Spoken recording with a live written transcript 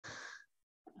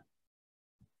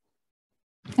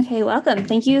Okay, welcome.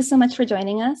 Thank you so much for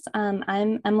joining us.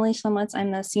 I'm Emily Schlemowitz.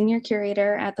 I'm the Senior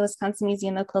Curator at the Wisconsin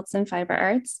Museum of Quilts and Fiber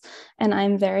Arts, and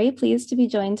I'm very pleased to be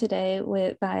joined today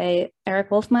by Erick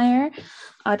Wolfmeyer,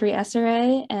 Audrey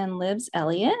Esarey, and Libs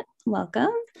Elliott.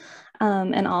 Welcome.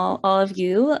 And all of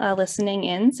you listening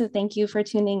in. So thank you for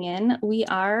tuning in. We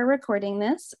are recording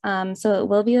this, so it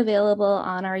will be available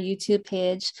on our YouTube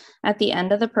page at the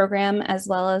end of the program, as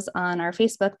well as on our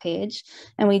Facebook page.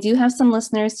 And we do have some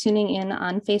listeners tuning in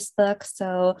on Facebook.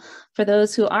 So for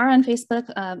those who are on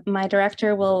Facebook, my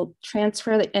director will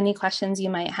transfer any questions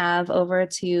you might have over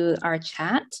to our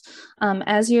chat.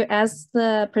 As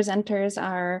the presenters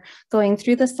are going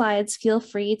through the slides, feel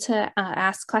free to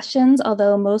ask questions,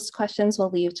 although most questions will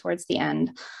leave towards the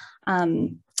end.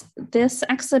 This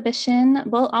exhibition,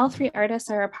 well, all three artists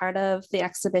are a part of the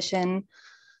exhibition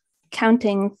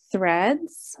Counting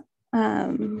Threads.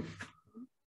 Can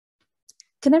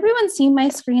everyone see my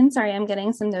screen? Sorry, I'm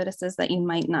getting some notices that you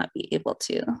might not be able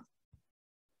to.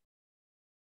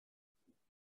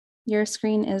 Your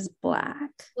screen is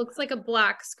black. Looks like a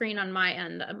black screen on my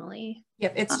end, Emily.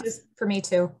 Yep, it's just for me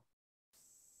too.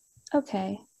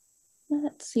 Okay,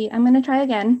 let's see. I'm going to try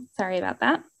again. Sorry about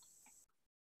that.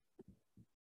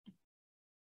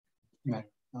 Yeah,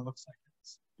 that looks like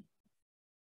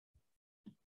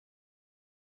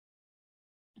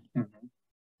it.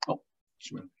 Oh,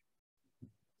 she went.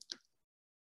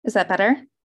 Is that better?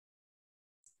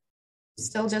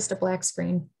 Still just a black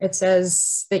screen. It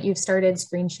says that you've started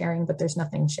screen sharing, but there's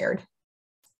nothing shared.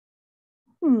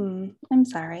 I'm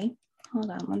sorry.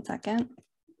 Hold on one second.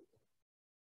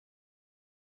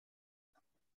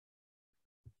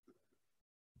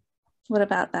 What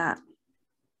about that?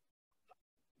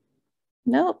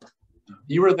 Nope.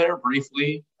 You were there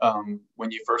briefly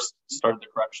when you first started the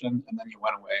correction, and then you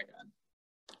went away again.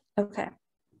 Okay.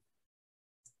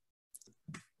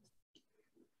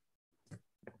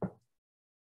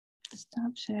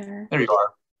 Stop share. There you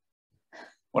are.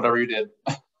 Whatever you did.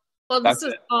 Well, this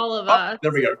is all of us.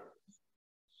 There we go.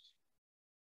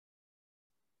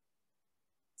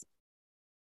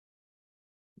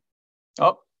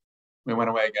 Oh, we went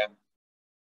away again.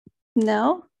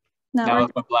 No. Now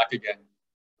it went black again.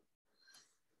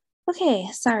 Okay,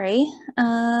 sorry.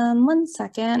 1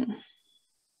 second.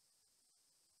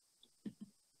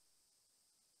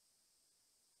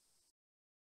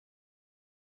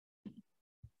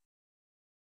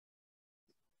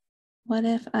 What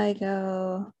if I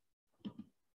go, is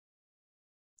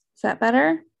that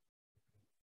better?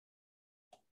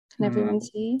 Can everyone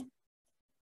see?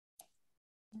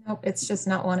 Nope, it's just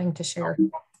not wanting to share.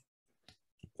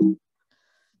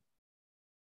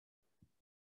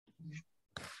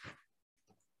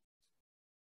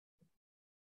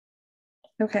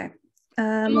 Okay.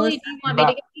 Emily, do you want me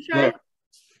to give it a try?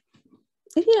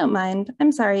 If you don't mind.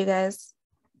 I'm sorry, you guys.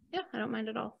 Yeah, I don't mind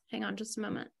at all. Hang on just a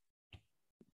moment.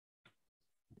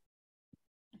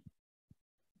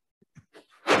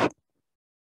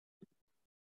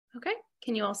 Okay,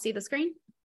 can you all see the screen?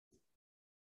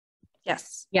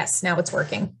 Yes. Yes, now it's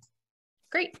working.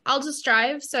 Great, I'll just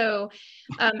drive. So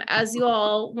as you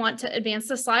all want to advance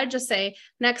the slide, just say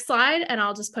next slide and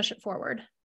I'll just push it forward.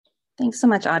 Thanks so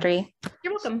much, Audrey.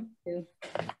 You're welcome.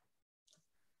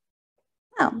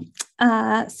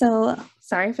 So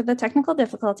sorry for the technical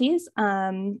difficulties.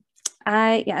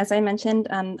 As I mentioned,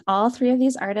 all three of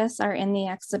these artists are in the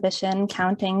exhibition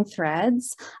Counting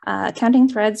Threads. Counting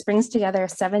Threads brings together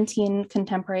 17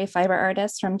 contemporary fiber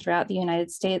artists from throughout the United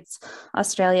States,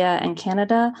 Australia, and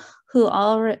Canada, who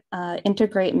all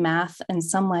integrate math in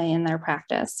some way in their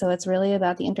practice. So it's really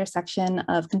about the intersection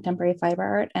of contemporary fiber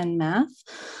art and math.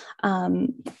 The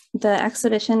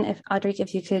exhibition, Audrey,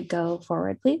 if you could go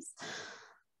forward, please.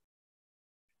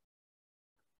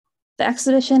 The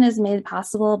exhibition is made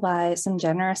possible by some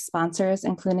generous sponsors,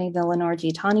 including the Lenore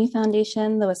G. Tawney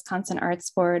Foundation, the Wisconsin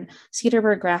Arts Board,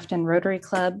 Cedarburg-Grafton Rotary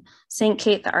Club, St.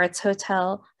 Kate the Arts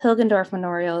Hotel, Hilgendorf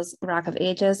Memorials, Rock of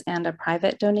Ages, and a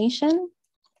private donation.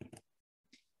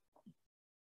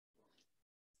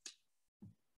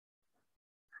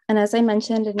 And as I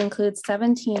mentioned, it includes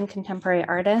 17 contemporary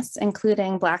artists,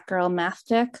 including Black Girl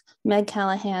Mathdic, Meg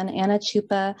Callahan, Anna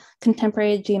Chupa,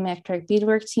 Contemporary Geometric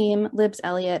Beadwork Team, Libs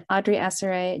Elliott, Audrey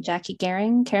Esarey, Jackie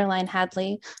Gehring, Caroline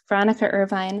Hadley, Veronica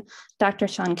Irvine, Dr.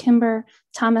 Sean Kimber,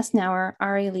 Thomas Nauer,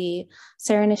 Ari Lee,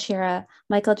 Sarah Nishira,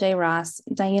 Michael J. Ross,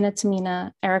 Diana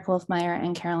Tamina, Erick Wolfmeyer,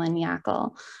 and Carolyn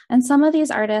Yackel. And some of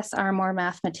these artists are more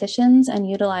mathematicians and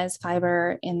utilize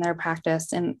fiber in their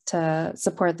practice to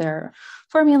support their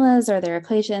formulas or their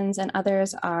equations, and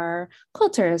others are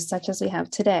quilters, such as we have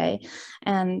today,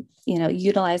 and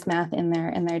utilize math in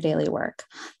their daily work.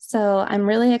 So I'm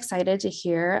really excited to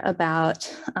hear about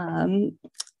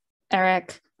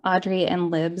Erick, Audrey,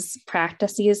 and Libs'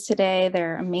 practices today.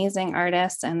 They're amazing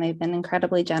artists, and they've been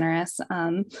incredibly generous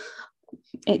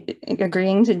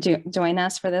agreeing to join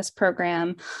us for this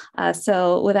program.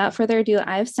 So without further ado,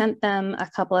 I've sent them a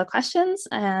couple of questions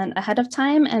ahead of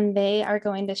time, and they are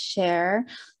going to share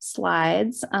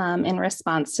slides in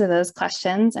response to those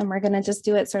questions. And we're going to just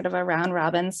do it sort of a round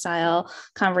robin style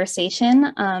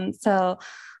conversation. So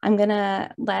I'm going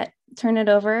to turn it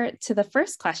over to the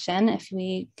first question. Can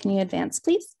you advance,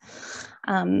 please?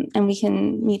 And we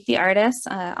can meet the artists,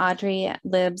 Audrey,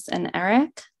 Libs, and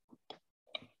Erick.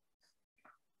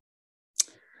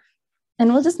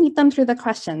 And we'll just meet them through the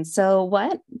questions. So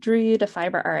what drew you to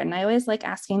fiber art? And I always like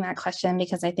asking that question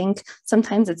because I think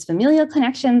sometimes it's familial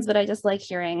connections, but I just like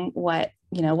hearing what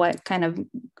kind of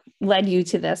led you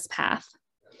to this path.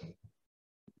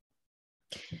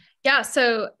 Yeah,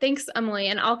 so thanks, Emily,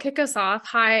 and I'll kick us off.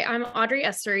 Hi, I'm Audrey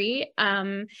Esarey,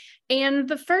 and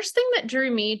the first thing that drew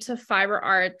me to fiber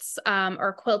arts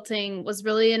or quilting was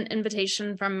really an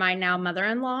invitation from my now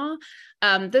mother-in-law.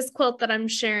 This quilt that I'm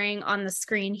sharing on the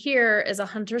screen here is a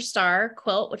Hunter Star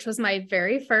quilt, which was my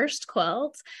very first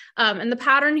quilt, and the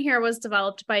pattern here was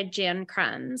developed by Jan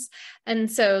Krenz. And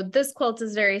so this quilt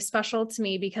is very special to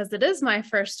me because it is my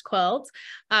first quilt,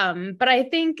 but I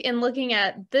think in looking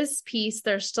at this piece,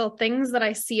 there's still things that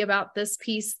I see about this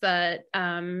piece that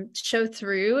show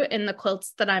through in the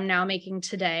quilts that I'm now making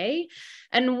today.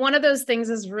 And one of those things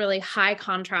is really high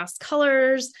contrast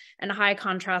colors and high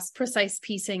contrast precise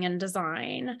piecing and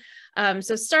design.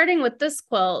 So starting with this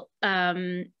quilt,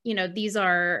 these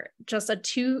are just a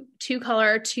two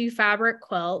color, two fabric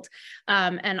quilt.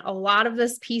 And a lot of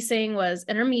this piecing was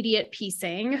intermediate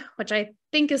piecing, which I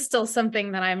think is still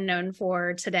something that I'm known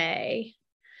for today.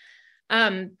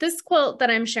 This quilt that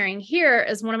I'm sharing here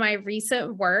is one of my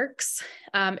recent works.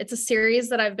 It's a series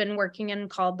that I've been working in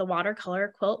called the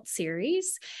Watercolor Quilt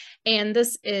Series, and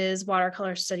this is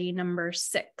watercolor study number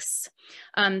 6.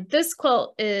 This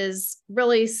quilt is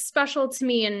really special to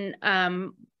me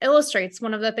and illustrates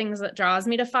one of the things that draws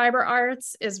me to fiber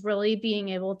arts is really being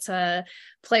able to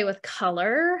play with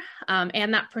color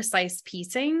and that precise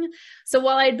piecing. So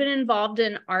while I'd been involved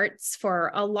in arts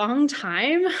for a long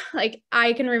time, like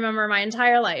I can remember my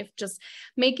entire life just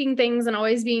making things and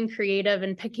always being creative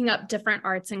and picking up different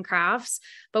arts and crafts.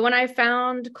 But when I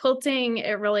found quilting,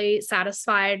 it really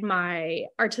satisfied my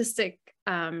artistic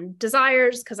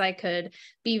desires because I could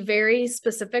be very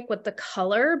specific with the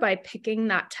color by picking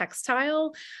that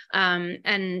textile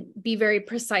and be very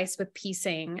precise with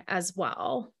piecing as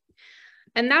well.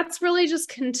 And that's really just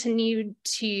continued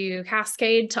to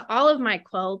cascade to all of my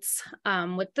quilts.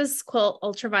 With this quilt,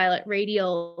 Ultraviolet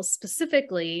Radial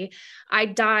specifically, I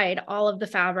dyed all of the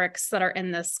fabrics that are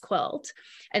in this quilt.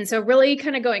 And so really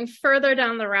kind of going further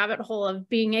down the rabbit hole of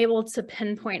being able to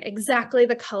pinpoint exactly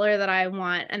the color that I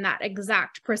want and that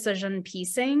exact precision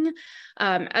piecing,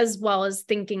 as well as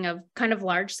thinking of kind of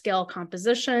large scale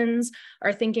compositions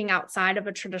or thinking outside of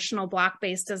a traditional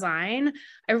block-based design.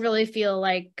 I really feel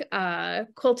like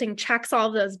quilting checks all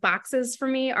of those boxes for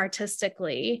me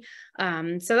artistically.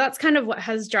 So that's kind of what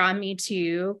has drawn me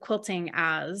to quilting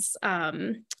as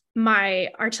my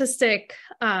artistic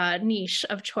niche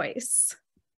of choice.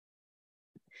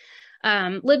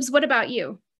 Libs, what about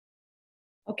you?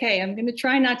 Okay, I'm going to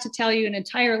try not to tell you an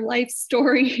entire life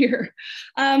story here.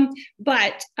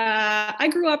 But I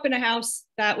grew up in a house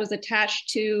that was attached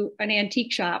to an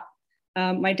antique shop.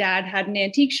 My dad had an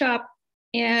antique shop,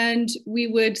 and we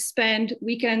would spend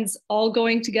weekends all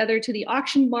going together to the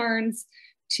auction barns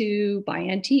to buy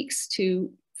antiques to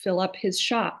fill up his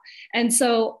shop. And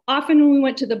so often when we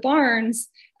went to the barns,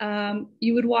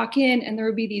 you would walk in and there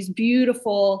would be these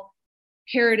beautiful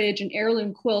heritage and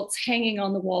heirloom quilts hanging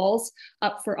on the walls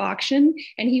up for auction,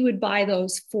 and he would buy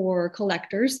those for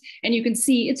collectors. And you can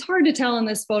see, it's hard to tell in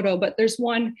this photo, but there's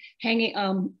one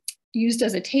hanging used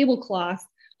as a tablecloth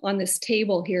on this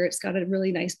table here. It's got a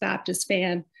really nice Baptist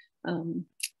fan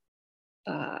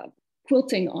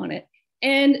quilting on it.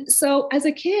 And so as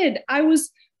a kid, I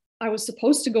was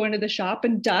supposed to go into the shop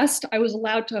and dust. I was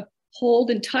allowed to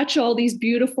hold and touch all these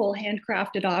beautiful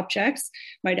handcrafted objects.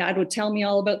 My dad would tell me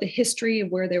all about the history of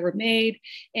where they were made.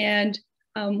 And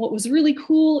what was really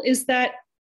cool is that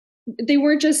they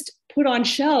weren't just put on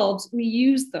shelves, we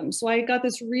used them. So I got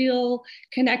this real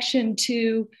connection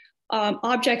to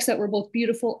objects that were both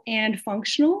beautiful and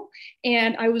functional.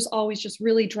 And I was always just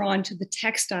really drawn to the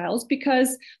textiles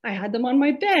because I had them on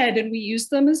my bed and we used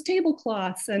them as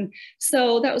tablecloths. And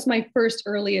so that was my first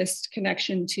earliest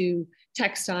connection to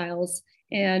textiles.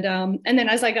 And then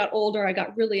as I got older, I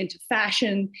got really into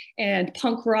fashion and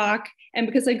punk rock. And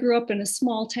because I grew up in a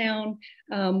small town,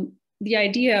 the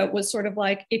idea was sort of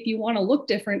like, if you want to look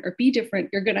different or be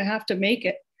different, you're going to have to make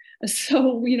it.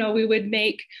 So, you know, we would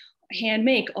hand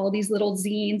make all these little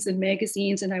zines and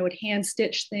magazines, and I would hand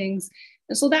stitch things.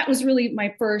 And so that was really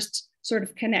my first sort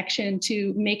of connection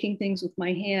to making things with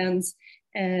my hands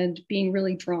and being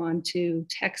really drawn to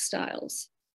textiles.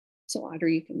 So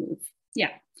Audrey, you can move.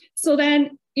 Yeah. So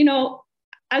then, you know,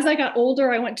 as I got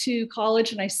older, I went to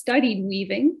college and I studied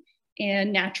weaving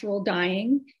and natural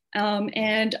dyeing.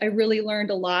 And I really learned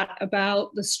a lot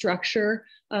about the structure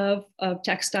of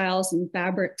textiles and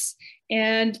fabrics.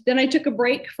 And then I took a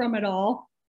break from it all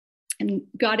and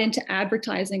got into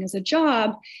advertising as a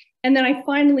job. And then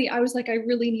I was like, I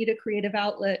really need a creative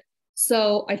outlet.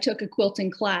 So I took a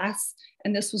quilting class,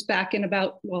 and this was back in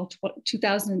about,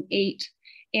 2008.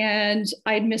 And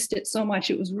I'd missed it so much.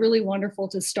 It was really wonderful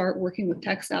to start working with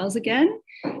textiles again.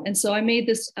 And so I made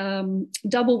this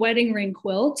double wedding ring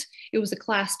quilt. It was a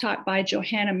class taught by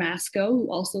Johanna Masco,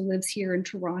 who also lives here in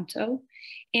Toronto.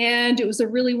 And it was a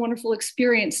really wonderful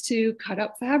experience to cut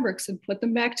up fabrics and put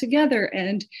them back together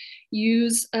and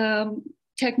use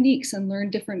techniques and learn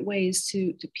different ways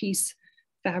to piece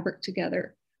fabric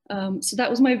together. So that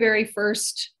was my very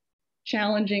first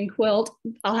challenging quilt.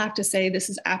 I'll have to say this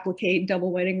is applique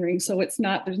double wedding ring, so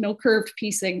there's no curved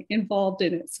piecing involved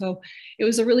in it. So it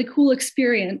was a really cool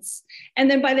experience. And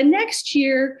then by the next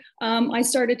year, I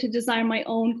started to design my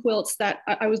own quilts that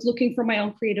I was looking for my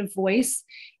own creative voice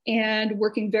and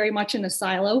working very much in a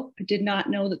silo. I did not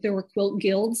know that there were quilt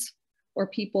guilds or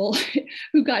people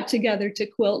who got together to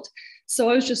quilt. So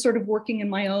I was just sort of working in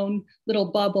my own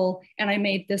little bubble, and I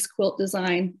made this quilt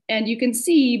design. And you can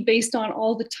see, based on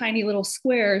all the tiny little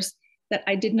squares, that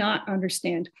I did not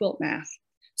understand quilt math.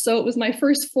 So it was my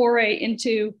first foray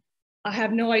into, I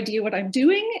have no idea what I'm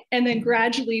doing, and then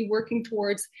gradually working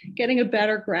towards getting a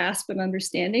better grasp and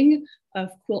understanding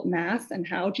of quilt math and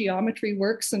how geometry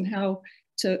works and how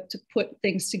to put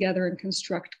things together and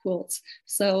construct quilts.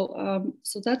 So,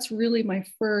 so that's really my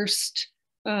first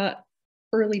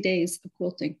early days of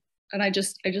quilting. And I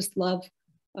just love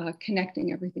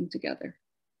connecting everything together.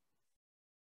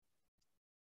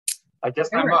 I guess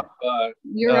I'm up.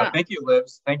 You're up. Thank you,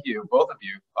 Libs. Thank you, both of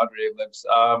you, Audrey and Libs.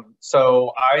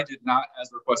 So I did not, as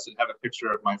requested, have a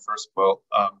picture of my first quilt.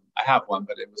 I have one,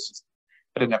 but it was just,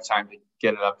 I didn't have time to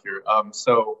get it up here.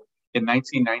 So in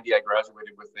 1990, I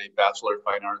graduated with a Bachelor of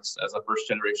Fine Arts as a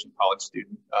first-generation college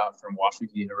student from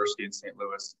Washington University in St.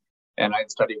 Louis. And I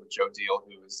studied with Joe Deal,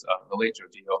 who is the late Joe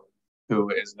Deal, who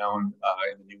is known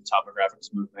in the new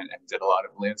topographics movement and did a lot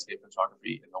of landscape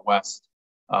photography in the West.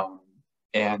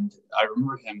 And I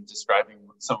remember him describing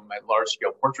some of my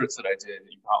large-scale portraits that I did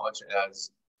in college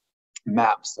as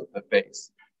maps of the face.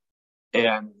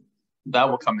 And that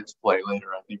will come into play later,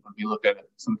 I think, when we look at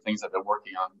some things that they're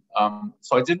working on.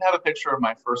 So I didn't have a picture of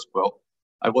my first quilt.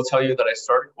 I will tell you that I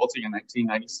started quilting in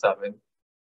 1997,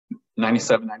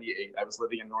 98. I was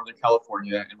living in Northern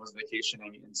California and was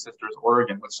vacationing in Sisters,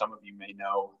 Oregon, which some of you may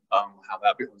know how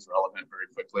that becomes relevant very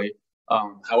quickly.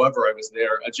 However, I was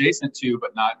there adjacent to,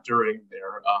 but not during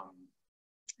their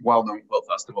well-known quilt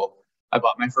festival. I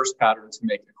bought my first pattern to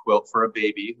make a quilt for a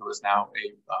baby who is now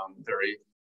a very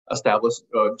established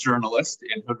journalist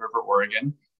in Hood River,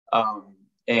 Oregon. I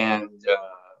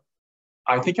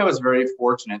think I was very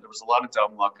fortunate. There was a lot of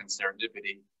dumb luck and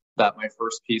serendipity that my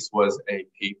first piece was a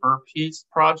paper piece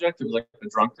project. It was like a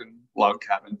drunken log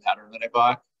cabin pattern that I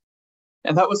bought.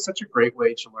 And that was such a great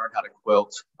way to learn how to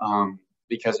quilt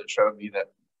because it showed me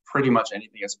that pretty much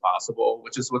anything is possible,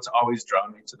 which is what's always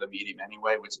drawn me to the medium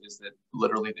anyway, which is that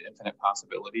literally the infinite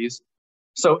possibilities.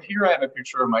 So here I have a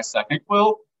picture of my second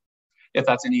quilt, if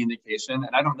that's any indication.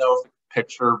 And I don't know if the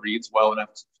picture reads well enough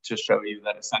to show you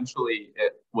that essentially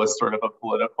it was sort of a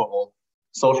political,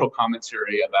 social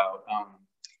commentary about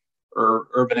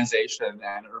urbanization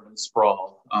and urban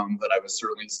sprawl that I was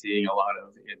certainly seeing a lot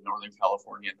of in Northern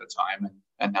California at the time.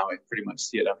 And now I pretty much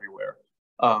see it everywhere.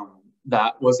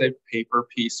 That was a paper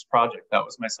piece project. That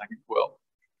was my second quilt.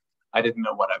 I didn't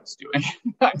know what I was doing.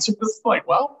 I just like,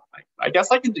 well, I guess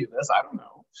I can do this. I don't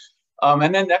know.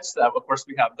 And then next up, of course,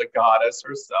 we have the goddess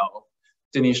herself,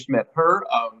 Denise Schmidt. Her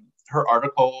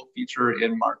article feature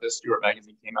in Martha Stewart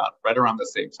magazine came out right around the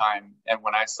same time. And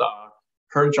when I saw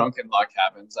her drunken log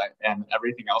cabins and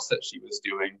everything else that she was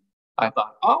doing, I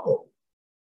thought, oh,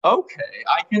 okay,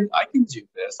 I can do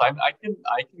this. I can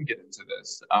get into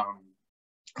this.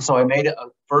 So I made a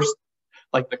first,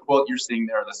 like the quilt you're seeing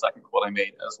there, the second quilt I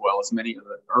made, as well as many of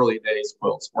the early days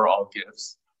quilts, were all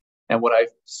gifts. And what I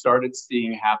started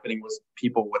seeing happening was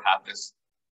people would have this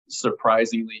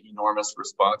surprisingly enormous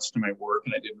response to my work,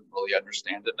 and I didn't really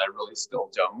understand it, and I really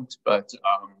still don't. But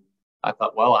I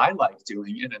thought, well, I like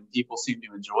doing it, and people seem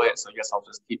to enjoy it, so I guess I'll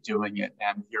just keep doing it.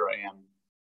 And here I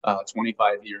am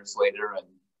 25 years later, and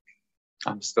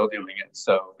I'm still doing it.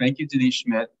 So thank you, Denise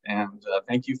Schmidt, and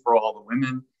thank you for all the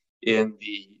women in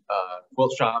the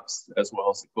quilt shops, as well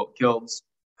as the quilt guilds,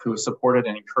 who supported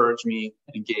and encouraged me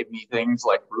and gave me things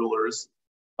like rulers,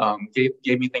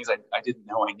 gave me things I didn't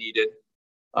know I needed.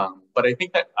 But I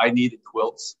think that I needed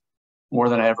quilts more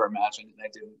than I ever imagined, and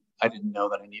I didn't know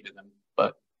that I needed them,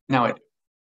 but now I do.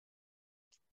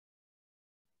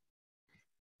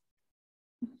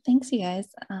 Thanks, you guys.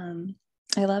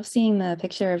 I love seeing the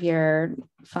picture of your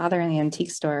father in the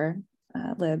antique store,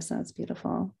 Libs. That's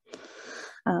beautiful.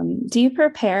 Do you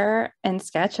prepare and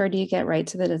sketch, or do you get right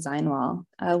to the design wall?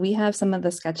 We have some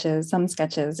sketches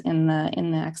in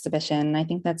the exhibition. I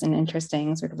think that's an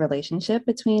interesting sort of relationship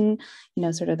between,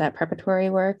 sort of that preparatory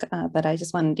work, but I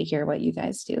just wanted to hear what you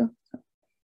guys do.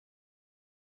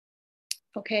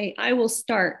 Okay, I will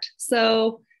start.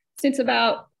 So since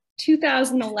about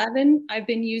 2011, I've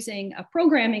been using a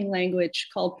programming language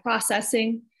called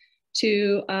processing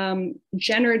to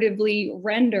generatively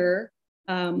render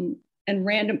and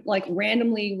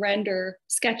randomly render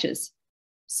sketches.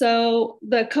 So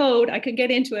the code, I could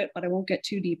get into it, but I won't get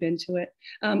too deep into it.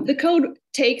 The code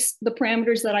takes the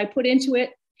parameters that I put into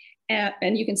it,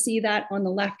 and you can see that on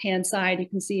the left-hand side. You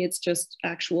can see it's just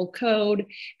actual code.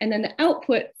 And then the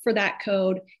output for that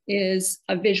code is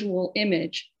a visual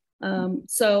image.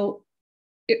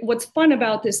 What's fun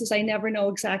about this is I never know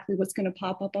exactly what's going to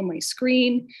pop up on my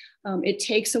screen. It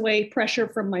takes away pressure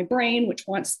from my brain, which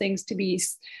wants things to be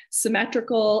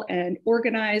symmetrical and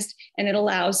organized, and it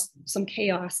allows some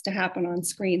chaos to happen on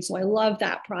screen. So I love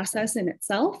that process in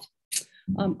itself.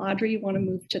 Audrey, you want to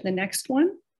move to the next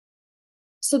one?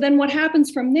 So then what happens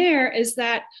from there is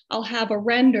that I'll have a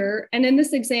render. And in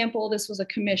this example, this was a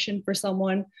commission for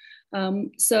someone.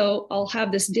 So I'll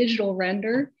have this digital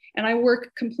render, and I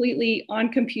work completely on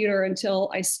computer until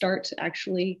I start to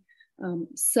actually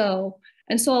sew.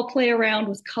 And so I'll play around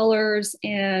with colors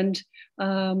and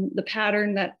the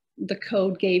pattern that the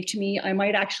code gave to me. I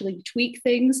might actually tweak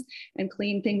things and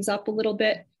clean things up a little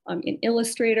bit in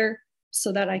Illustrator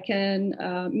so that I can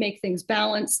make things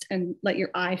balanced and let your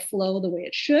eye flow the way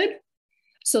it should.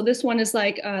 So this one is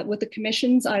like with the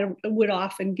commissions, I would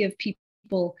often give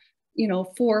people, 4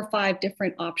 or 5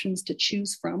 different options to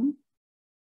choose from.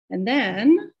 And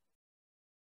then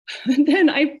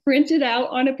I print it out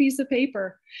on a piece of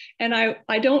paper. And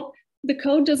the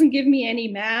code doesn't give me any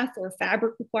math or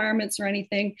fabric requirements or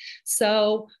anything.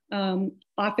 So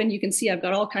often you can see I've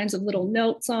got all kinds of little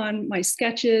notes on my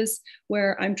sketches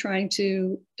where I'm trying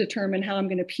to determine how I'm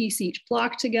going to piece each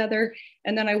block together.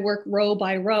 And then I work row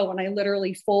by row, and I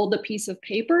literally fold a piece of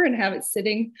paper and have it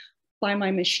sitting by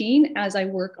my machine as I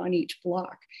work on each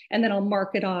block. And then I'll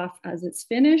mark it off as it's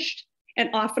finished. And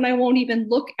often I won't even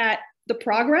look at the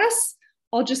progress.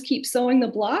 I'll just keep sewing the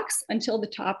blocks until the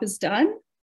top is done.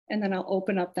 And then I'll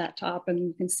open up that top, and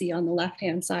you can see on the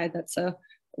left-hand side,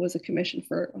 was a commission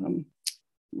for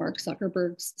Mark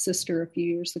Zuckerberg's sister a few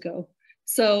years ago.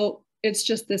 So it's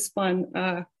just this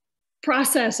fun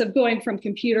process of going from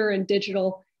computer and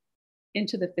digital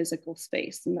into the physical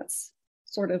space. And that's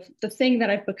sort of the thing that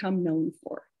I've become known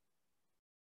for.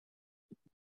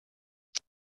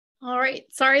 All right.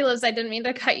 Sorry, Liz, I didn't mean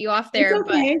to cut you off there,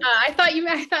 okay. But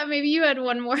I thought maybe you had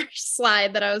one more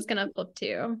slide that I was going to flip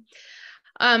to.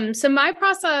 So my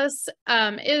process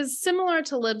is similar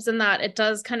to Libs in that it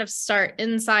does kind of start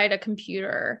inside a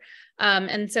computer.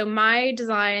 And so my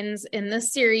designs in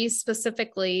this series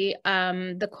specifically,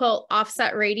 the quilt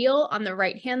offset radial on the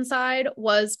right-hand side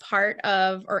was part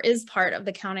of, or is part of,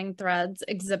 the Counting Threads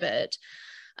exhibit.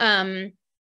 And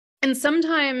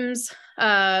sometimes,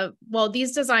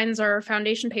 these designs are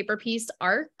foundation paper piece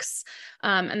arcs,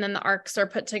 and then the arcs are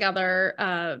put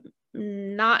together,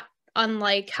 not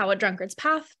unlike how a drunkard's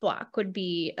path block would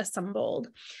be assembled.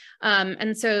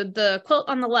 And so the quilt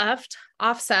on the left,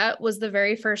 Offset, was the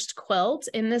very first quilt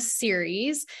in this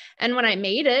series. And when I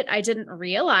made it, I didn't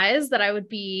realize that I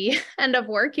would end up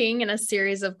working in a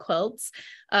series of quilts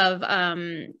of,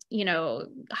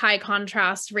 high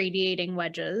contrast radiating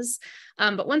wedges.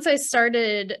 But once I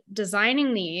started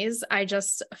designing these, I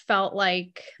just felt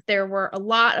like there were a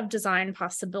lot of design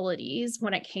possibilities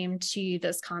when it came to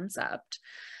this concept.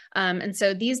 And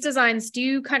so these designs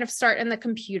do kind of start in the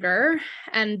computer,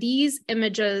 and these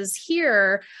images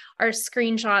here are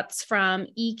screenshots from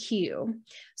EQ.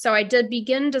 So I did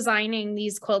begin designing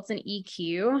these quilts in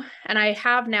EQ, and I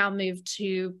have now moved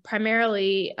to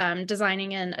primarily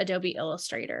designing in Adobe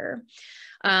Illustrator.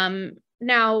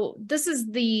 Now, this is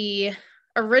the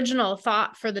original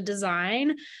thought for the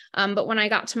design, but when I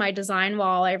got to my design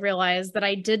wall, I realized that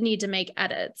I did need to make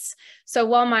edits. So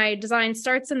while my design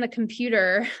starts in the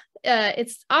computer,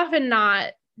 it's often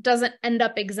doesn't end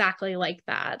up exactly like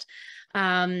that.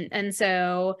 And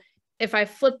so if I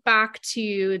flip back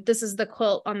to, this is the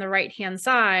quilt on the right-hand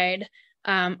side,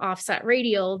 Offset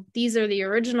Radial, these are the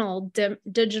original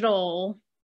digital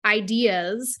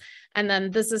ideas, and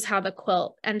then this is how the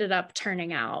quilt ended up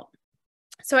turning out.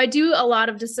 So I do a lot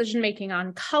of decision-making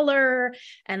on color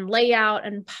and layout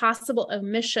and possible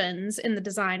omissions in the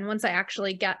design once I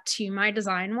actually get to my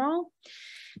design wall.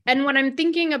 And when I'm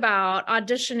thinking about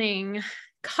auditioning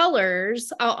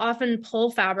colors, I'll often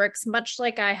pull fabrics, much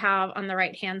like I have on the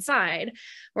right-hand side,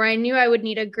 where I knew I would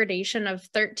need a gradation of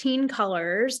 13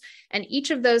 colors, and each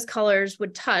of those colors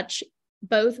would touch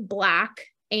both black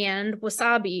and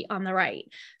wasabi on the right.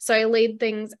 So I laid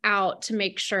things out to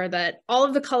make sure that all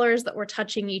of the colors that were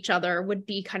touching each other would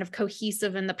be kind of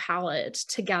cohesive in the palette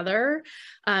together,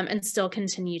 and still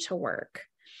continue to work.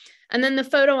 And then the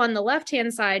photo on the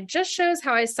left-hand side just shows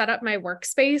how I set up my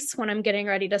workspace when I'm getting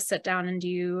ready to sit down and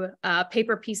do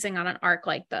paper piecing on an arc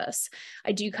like this.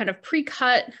 I do kind of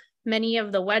pre-cut many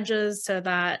of the wedges so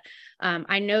that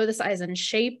I know the size and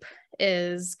shape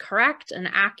is correct and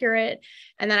accurate.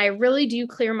 And then I really do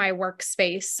clear my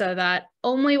workspace so that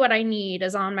only what I need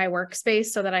is on my workspace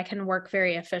so that I can work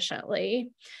very efficiently.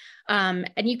 And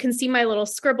you can see my little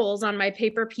scribbles on my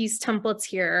paper piece templates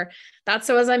here. That's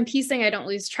so as I'm piecing, I don't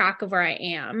lose track of where I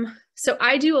am. So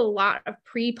I do a lot of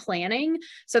pre-planning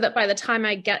so that by the time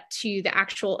I get to the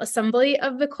actual assembly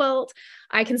of the quilt,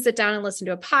 I can sit down and listen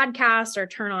to a podcast or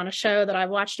turn on a show that I've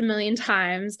watched a million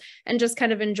times and just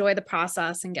kind of enjoy the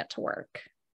process and get to work.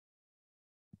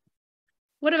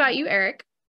 What about you, Eric?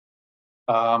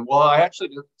 Well, I actually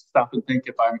just stop and think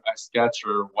if I sketch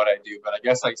or what I do, but I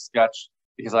guess I sketch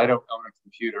because I don't own a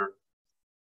computer.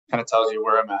 Kind of tells you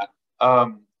where I'm at.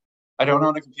 I don't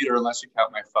own a computer unless you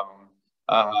count my phone.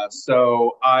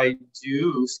 So I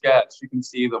do sketch. You can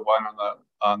see the one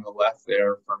on the left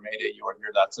there for Mayday You Are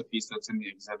Here. That's a piece that's in the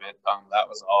exhibit. That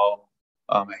was all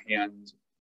a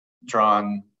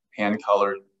hand-drawn,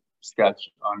 hand-colored sketch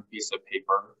on a piece of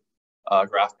paper,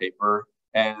 graph paper.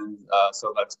 And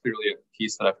so that's clearly a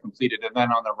piece that I've completed. And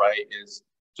then on the right is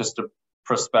just a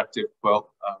prospective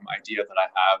quilt idea that I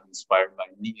have inspired by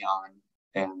neon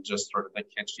and just sort of the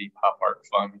kitschy pop art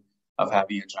fun of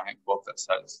having a giant quilt that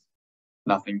says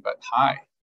nothing but hi.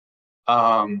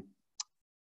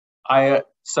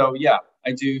 So yeah,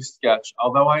 I do sketch,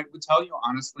 although I would tell you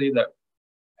honestly that,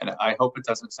 and I hope it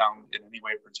doesn't sound in any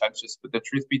way pretentious, but the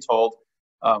truth be told,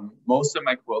 most of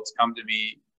my quilts come to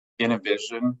me in a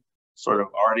vision, sort of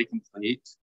already complete.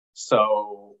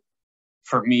 So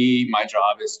for me, my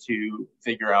job is to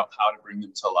figure out how to bring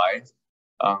them to life.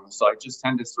 So I just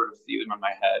tend to sort of see them in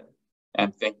my head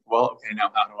and think, well, okay,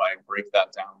 now how do I break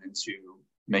that down into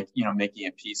making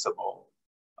it pieceable?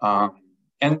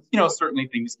 And certainly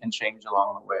things can change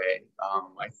along the way.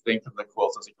 I think of the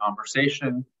quilt as a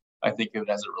conversation. I think of it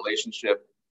as a relationship.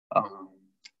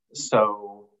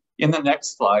 So in the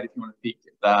next slide, if you want to peek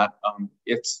at that,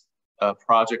 it's a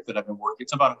project that I've been working.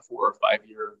 It's about a 4 or 5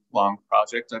 year long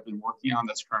project I've been working on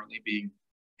that's currently being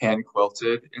hand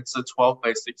quilted. It's a 12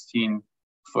 by 16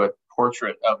 foot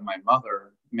portrait of my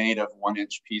mother made of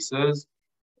 1-inch pieces.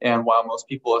 And while most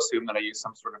people assume that I use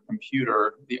some sort of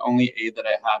computer, the only aid that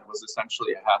I had was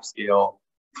essentially a half scale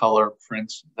color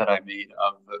print that I had made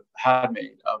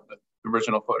of the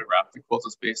original photograph the quilt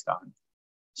is based on.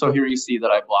 So here you see that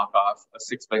I block off a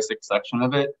 6 by 6 section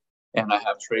of it, and I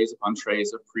have trays upon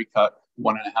trays of pre-cut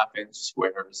 1.5-inch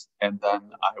squares, and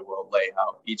then I will lay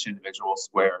out each individual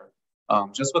square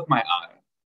just with my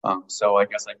eye. So I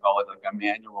guess I call it like a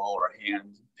manual or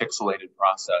hand pixelated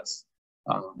process.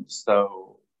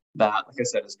 So that, like I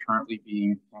said, is currently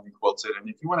being hand quilted. And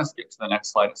if you want to skip to the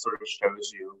next slide, it sort of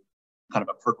shows you kind of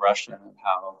a progression of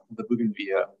how the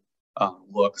bougainvillea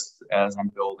looks as I'm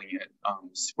building it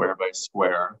square by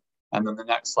square. And then the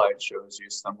next slide shows you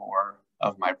some more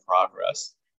of my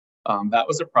progress. That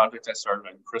was a project I started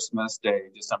on Christmas Day,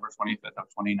 December 25th of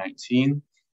 2019.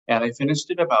 And I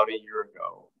finished it about a year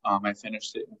ago. I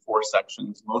finished it in 4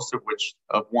 sections, most of which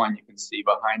one you can see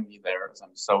behind me there as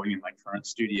I'm sewing in my current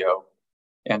studio.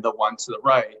 And the one to the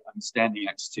right I'm standing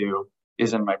next to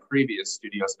is in my previous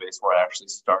studio space where I actually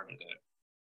started it.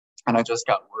 And I just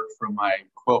got word from my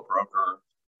quilt broker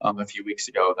a few weeks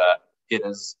ago that it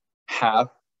is half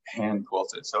hand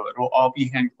quilted. So it will all be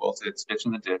hand quilted, stitch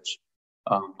in the ditch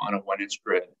on a 1-inch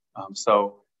grid.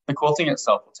 So the quilting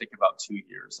itself will take about 2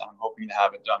 years. I'm hoping to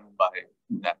have it done by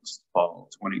next fall,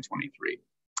 2023.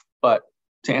 But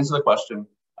to answer the question,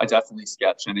 I definitely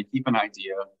sketch and I keep an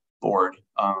idea board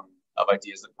of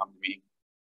ideas that come to me.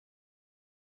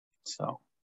 So.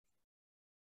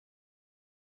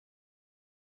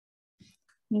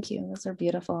 Thank you. Those are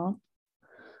beautiful.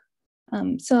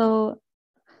 So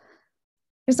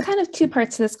there's a kind of 2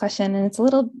 parts to this question, and it's a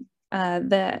little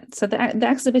the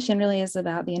exhibition really is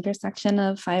about the intersection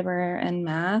of fiber and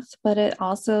math, but it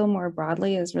also more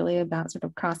broadly is really about sort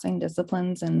of crossing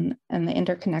disciplines and the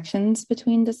interconnections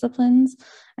between disciplines.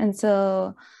 And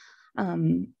so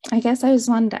I guess I just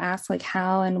wanted to ask like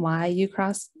how and why you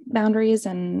cross boundaries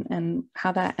and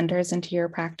how that enters into your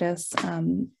practice.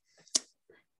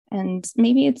 And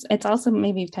maybe it's also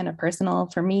maybe kind of personal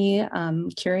for me.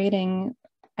 Curating,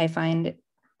 I find,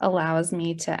 allows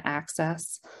me to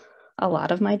access a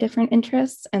lot of my different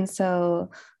interests. And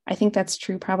so I think that's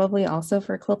true probably also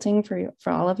for quilting for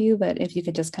all of you, but if you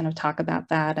could just kind of talk about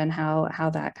that and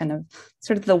how that kind of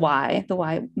sort of the why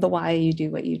you do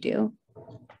what you do.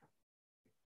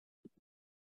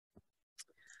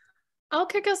 I'll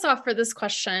kick us off for this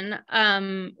question.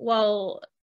 I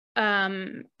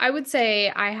would say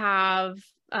I have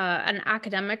an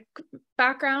academic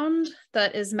background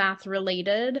that is math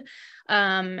related.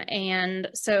 And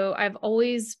so I've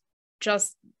always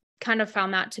just kind of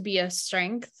found that to be a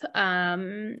strength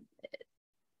of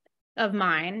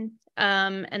mine.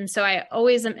 And so I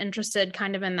always am interested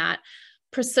kind of in that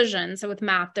precision. So with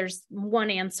math, there's one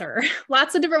answer,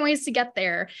 lots of different ways to get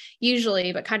there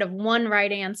usually, but kind of one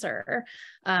right answer.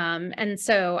 And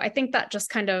so I think that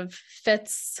just kind of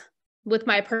fits with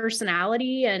my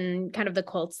personality and kind of the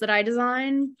quilts that I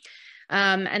design.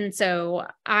 And so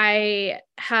I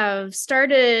have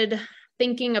started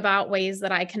thinking about ways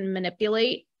that I can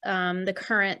manipulate the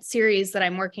current series that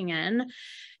I'm working in.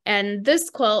 And this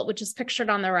quilt, which is pictured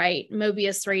on the right,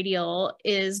 Mobius Radial,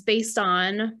 is based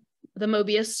on the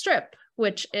Mobius strip,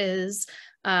 which is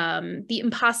the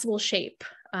impossible shape.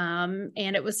 And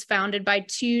it was founded by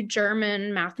 2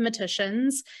 German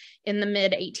mathematicians in the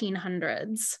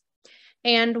mid-1800s.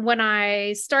 And when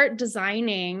I start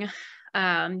designing,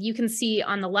 you can see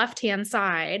on the left-hand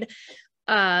side,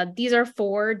 these are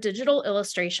 4 digital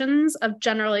illustrations of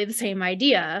generally the same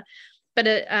idea.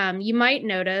 But you might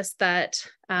notice that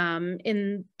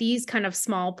in these kind of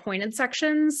small pointed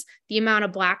sections, the amount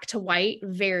of black to white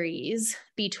varies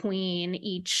between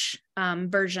each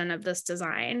version of this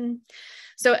design.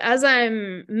 So as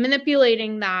I'm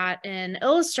manipulating that in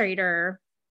Illustrator,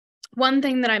 one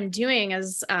thing that I'm doing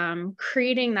is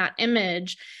creating that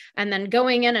image and then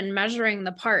going in and measuring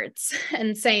the parts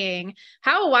and saying,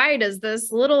 how wide is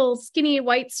this little skinny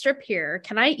white strip here?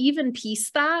 Can I even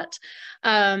piece that?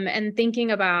 And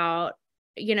thinking about,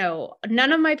 you know,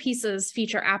 none of my pieces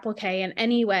feature applique in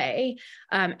any way.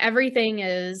 Everything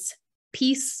is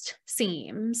pieced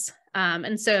seams.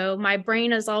 And so my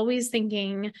brain is always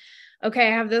thinking, okay,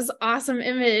 I have this awesome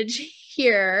image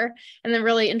here and then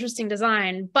really interesting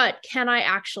design, but can I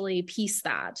actually piece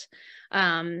that?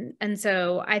 And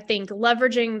so I think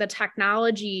leveraging the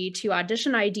technology to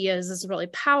audition ideas is really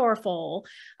powerful.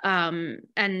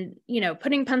 And, you know,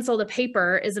 putting pencil to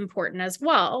paper is important as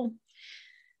well.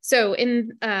 So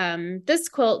in this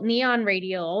quilt, Neon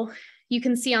Radial, you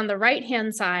can see on the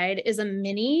right-hand side is a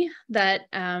mini that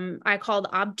I called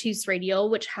Obtuse Radial,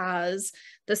 which has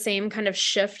the same kind of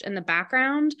shift in the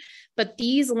background. But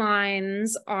these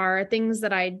lines are things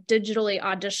that I digitally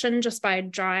auditioned just by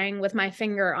drawing with my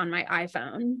finger on my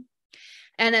iPhone.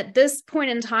 And at this point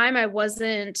in time, I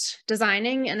wasn't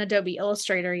designing in Adobe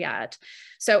Illustrator yet.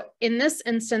 So in this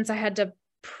instance, I had to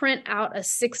print out a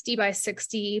 60 by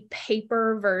 60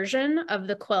 paper version of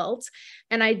the quilt.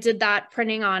 And I did that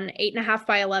printing on 8.5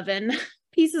 by 11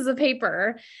 pieces of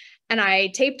paper. I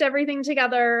taped everything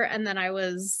together, and then I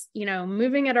was,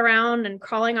 moving it around and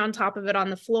crawling on top of it on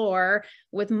the floor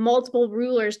with multiple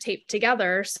rulers taped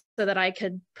together so that I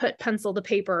could put pencil to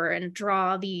paper and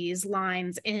draw these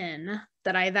lines in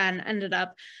that I then ended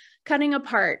up cutting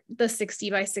apart the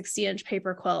 60 by 60 inch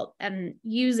paper quilt and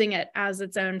using it as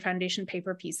its own foundation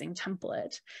paper piecing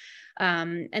template.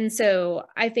 And so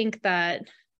I think that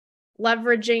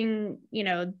leveraging,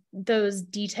 those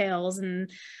details and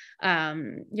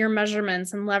your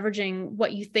measurements and leveraging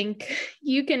what you think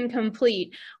you can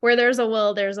complete, where there's a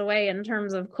will, there's a way in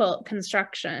terms of quilt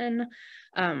construction.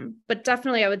 But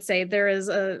definitely I would say there is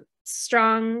a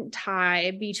strong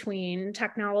tie between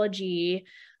technology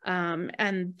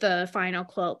and the final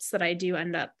quilts that I do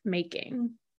end up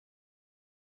making.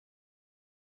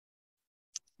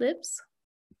 Libs?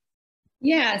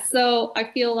 Yeah, so I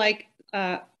feel like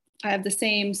I have the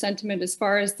same sentiment as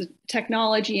far as the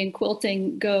technology and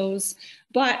quilting goes.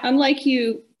 But unlike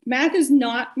you, math is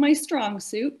not my strong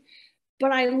suit,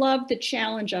 but I love the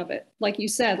challenge of it. Like you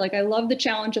said, like I love the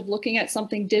challenge of looking at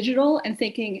something digital and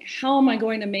thinking, how am I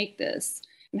going to make this?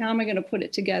 And how am I going to put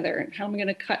it together? And how am I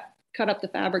going to cut up the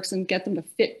fabrics and get them to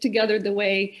fit together the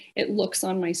way it looks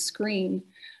on my screen?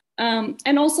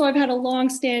 And also I've had a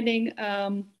long-standing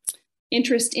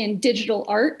interest in digital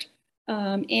art.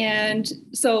 And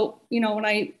so, when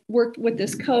I worked with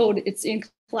this code, it's in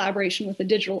collaboration with a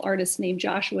digital artist named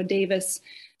Joshua Davis.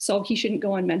 So he shouldn't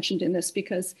go unmentioned in this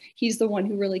because he's the one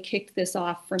who really kicked this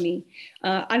off for me.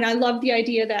 And I love the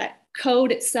idea that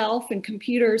code itself and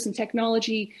computers and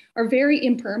technology are very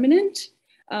impermanent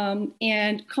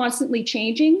and constantly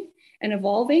changing and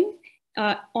evolving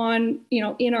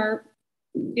in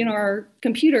our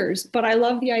computers. But I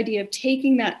love the idea of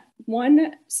taking that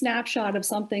one snapshot of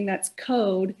something that's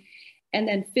code and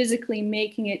then physically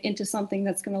making it into something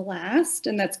that's going to last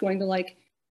and that's going to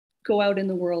go out in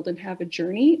the world and have a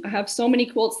journey. I have so many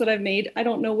quilts that I've made. I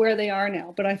don't know where they are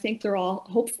now, but I think they're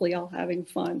hopefully all having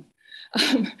fun.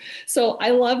 So I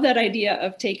love that idea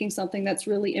of taking something that's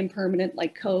really impermanent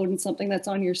like code and something that's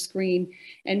on your screen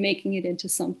and making it into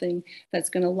something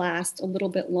that's going to last a little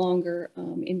bit longer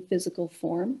in physical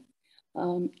form.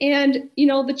 And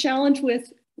the challenge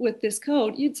with this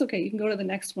code, it's okay, you can go to the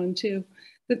next one too.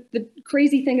 The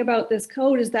crazy thing about this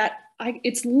code is that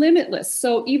it's limitless.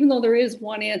 So even though there is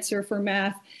one answer for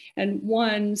math and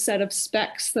one set of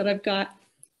specs that I've got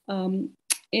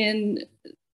in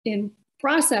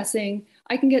processing,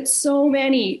 I can get so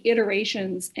many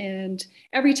iterations, and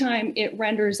every time it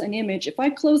renders an image, if I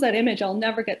close that image, I'll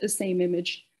never get the same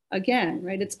image again,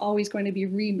 right? It's always going to be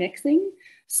remixing.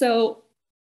 So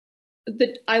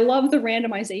I love the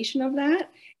randomization of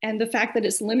that, and the fact that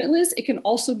it's limitless. It can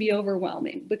also be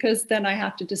overwhelming because then I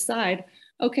have to decide,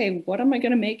 okay, what am I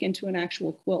going to make into an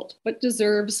actual quilt? What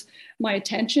deserves my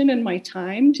attention and my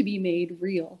time to be made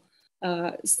real?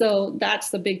 So that's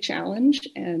the big challenge,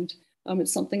 and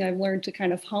it's something I've learned to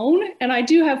kind of hone. And I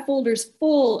do have folders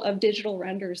full of digital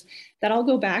renders that I'll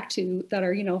go back to that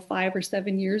are 5 or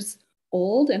 7 years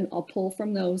old, and I'll pull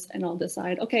from those and I'll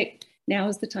decide, okay, now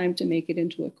is the time to make it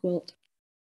into a quilt.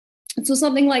 And so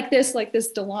something like this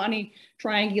Delaunay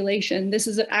triangulation, this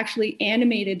is actually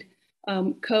animated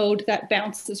code that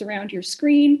bounces around your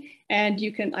screen, and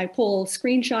I pull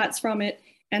screenshots from it.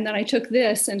 And then I took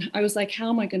this and I was like, how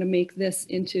am I going to make this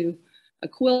into a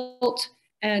quilt?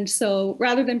 And so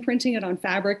rather than printing it on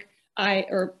fabric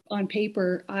or on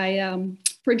paper, I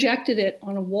projected it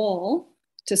on a wall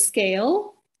to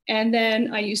scale. And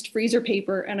then I used freezer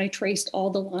paper and I traced all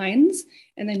the lines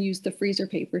and then used the freezer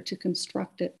paper to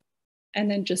construct it. And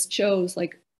then just chose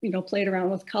played around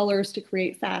with colors to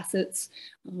create facets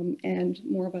and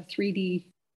more of a 3D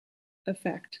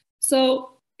effect.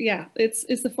 So yeah,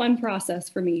 it's a fun process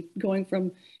for me going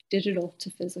from digital to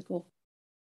physical.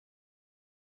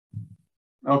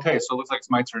 Okay, so it looks like it's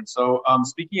my turn. So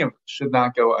speaking of should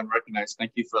not go unrecognized,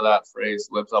 thank you for that phrase,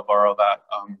 Libs. I'll borrow that.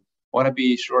 Want to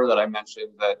be sure that I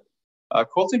mentioned that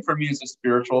quilting for me is a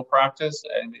spiritual practice,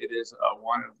 and it is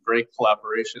one of great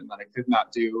collaboration that I could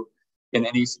not do in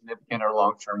any significant or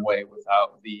long-term way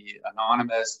without the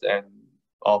anonymous and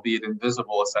albeit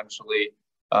invisible, essentially,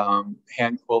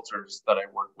 hand quilters that I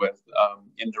work with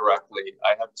indirectly.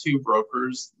 I have 2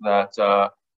 brokers that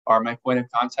are my point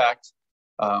of contact.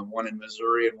 One in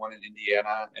Missouri and one in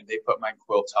Indiana, and they put my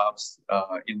quilt tops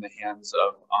in the hands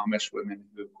of Amish women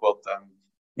who quilt them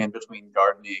in between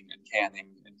gardening and canning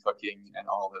and cooking and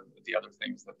all the other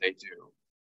things that they do.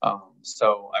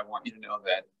 So I want you to know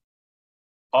that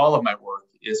all of my work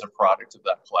is a product of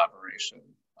that collaboration,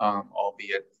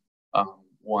 albeit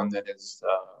one that is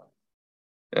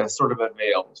sort of a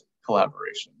veiled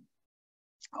collaboration.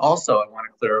 Also, I want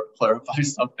to clarify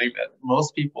something that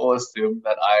most people assume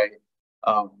that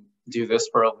I do this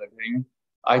for a living.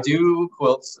 I do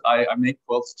quilts. I make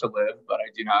quilts to live, but I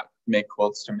do not make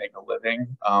quilts to make a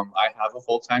living. I have a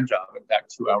full-time job. In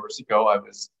fact, 2 hours ago, I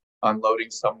was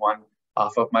unloading someone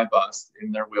off of my bus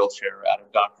in their wheelchair at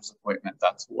a doctor's appointment.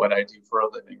 That's what I do for a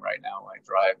living right now. I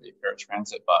drive a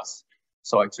paratransit bus.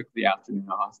 So I took the afternoon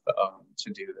off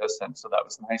to do this. And so that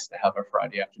was nice to have a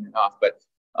Friday afternoon off. But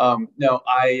no,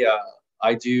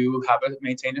 I do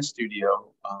maintain a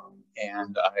studio,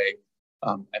 and I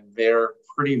am there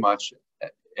pretty much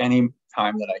any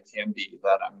time that I can be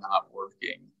that I'm not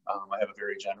working. I have a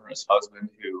very generous husband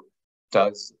who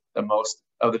does the most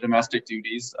of the domestic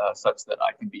duties such that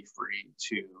I can be free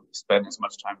to spend as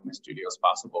much time in the studio as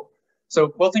possible. So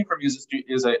quilting for music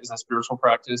is a spiritual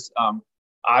practice.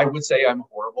 I would say I'm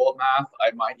horrible at math.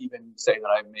 I might even say that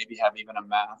I maybe have even a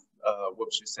math,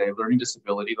 learning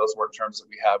disability. Those were terms that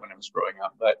we had when I was growing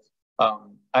up. But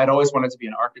I'd always wanted to be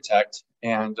an architect,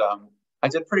 and I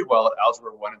did pretty well at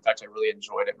Algebra 1. In fact, I really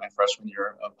enjoyed it my freshman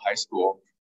year of high school.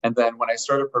 And then when I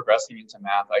started progressing into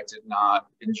math, I did not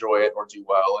enjoy it or do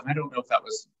well. And I don't know if that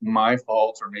was my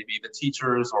fault or maybe the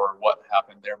teachers or what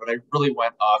happened there, but I really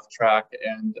went off track,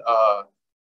 and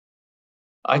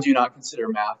I do not consider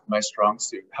math my strong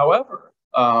suit. However,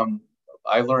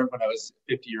 I learned when I was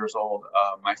 50 years old,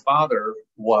 my father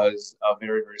was a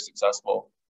very, very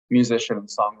successful musician and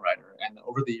songwriter. And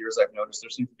over the years, I've noticed there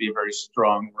seems to be a very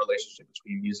strong relationship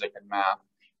between music and math.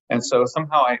 And so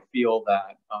somehow I feel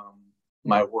that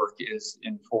my work is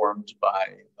informed by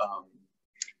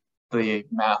the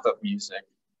math of music.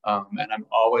 And I'm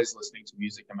always listening to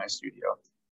music in my studio.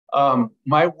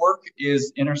 My work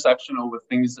is intersectional with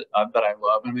things that I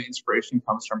love, and my inspiration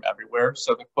comes from everywhere.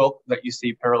 So the quilt that you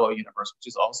see, Parallel Universe, which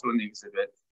is also in the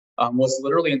exhibit, was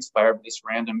literally inspired by this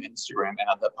random Instagram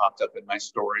ad that popped up in my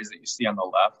stories that you see on the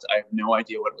left. I have no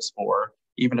idea what it was for.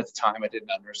 Even at the time, I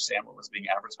didn't understand what was being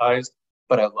advertised,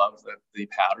 but I love the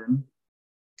pattern.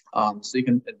 So you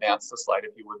can advance the slide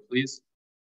if you would, please.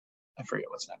 I forget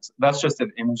what's next. That's just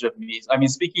an image of me. I mean,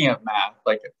 speaking of math,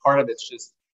 like part of it's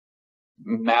just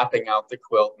mapping out the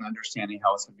quilt and understanding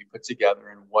how it's going to be put together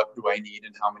and what do I need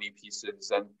and how many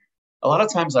pieces. And a lot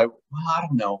of times I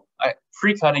don't know,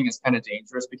 pre-cutting is kind of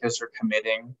dangerous because you're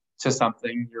committing to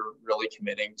something. You're really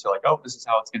committing to like, oh, this is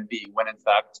how it's going to be, when in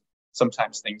fact,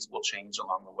 sometimes things will change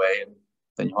along the way, and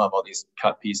then you'll have all these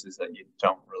cut pieces that you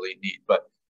don't really need. But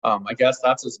I guess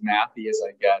that's as mathy as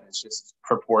I get. It's just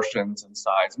proportions and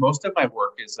size. Most of my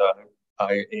work is,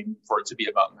 I aim for it to be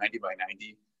about 90 by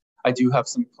 90. I do have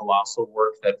some colossal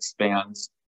work that spans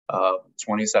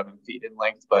 27 feet in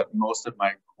length, but most of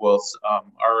my quilts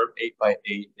are 8 by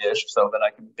 8-ish, so that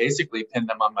I can basically pin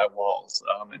them on my walls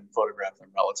and photograph them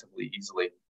relatively easily.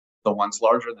 The ones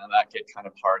larger than that get kind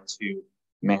of hard to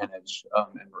manage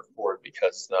and record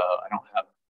because I don't have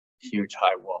huge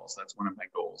high walls. That's one of my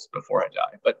goals before I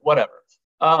die, but whatever.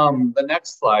 The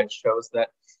next slide shows that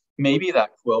maybe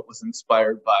that quilt was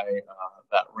inspired by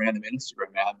that random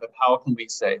Instagram ad, but how can we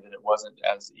say that it wasn't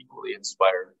as equally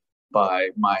inspired by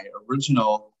my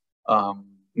original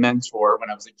mentor when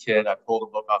I was a kid? I pulled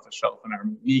a book off a shelf in our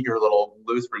meager little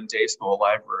Lutheran day school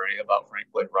library about Frank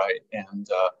Lloyd Wright, and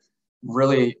that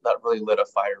really lit a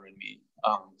fire in me.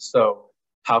 So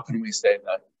how can we say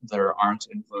that there aren't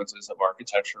influences of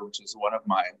architecture, which is one of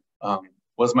my,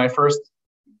 was my first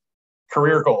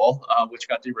career goal, which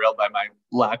got derailed by my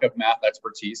lack of math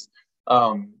expertise.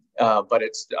 But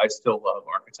I still love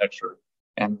architecture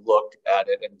and look at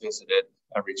it and visit it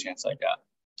every chance I get.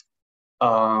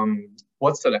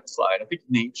 What's the next slide? I think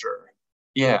nature.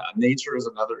 Yeah, nature is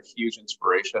another huge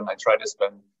inspiration. I try to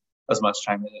spend as much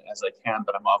time in it as I can,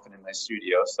 but I'm often in my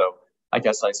studio. So I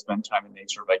guess I spend time in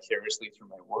nature vicariously through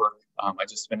my work. I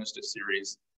just finished a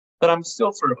series that I'm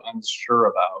still sort of unsure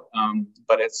about,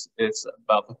 but it's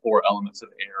about the 4 elements of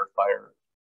air, fire,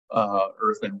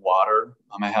 earth, and water.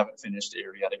 I haven't finished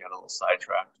air yet. I got a little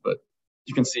sidetracked, but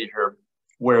you can see here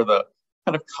where the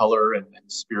kind of color and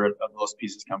spirit of those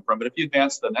pieces come from. But if you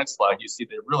advance to the next slide, you see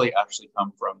they really actually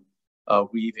come from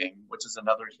weaving, which is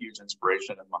another huge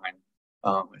inspiration of mine.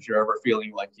 If you're ever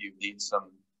feeling like you need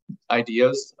some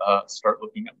ideas, start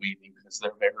looking at weaving, because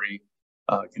they're very,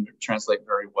 can translate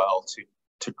very well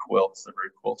to quilts. They're very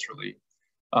culturally.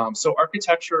 So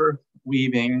architecture,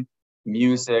 weaving,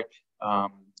 music,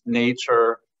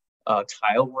 nature,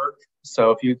 tile work. So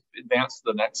if you advance to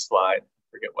the next slide, I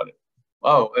forget what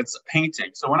it's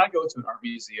painting. So when I go to an art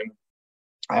museum,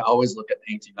 I always look at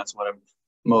painting. That's what I'm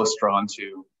most drawn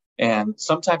to. And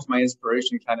sometimes my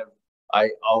inspiration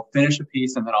I'll finish a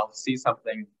piece and then I'll see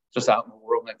something just out in the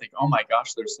world, and I think, oh my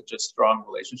gosh, there's such a strong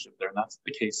relationship there. And that's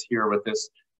the case here with this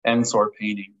Ensor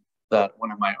painting that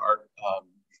one of my art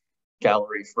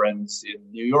gallery friends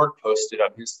in New York posted on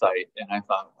his site. And I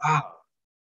thought, wow,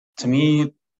 to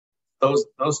me, those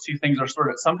two things are sort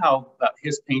of somehow, that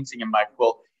his painting and my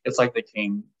quilt, it's like they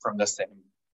came from the same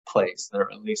place.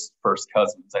 They're at least first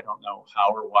cousins. I don't know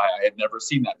how or why. I had never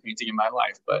seen that painting in my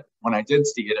life, but when I did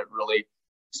see it, it really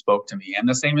spoke to me. And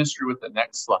the same is true with the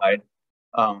next slide.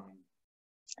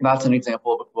 That's an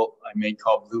example of a quilt I made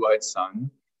called Blue-Eyed Sun.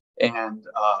 And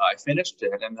I finished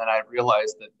it, and then I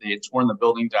realized that they had torn the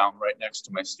building down right next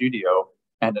to my studio,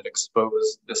 and it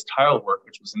exposed this tile work,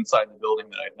 which was inside the building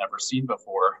that I'd never seen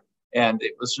before. And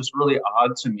it was just really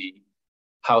odd to me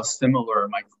how similar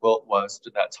my quilt was to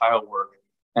that tile work.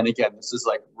 And again, this is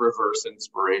like reverse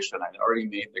inspiration. I'd already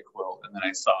made the quilt, and then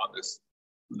I saw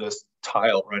this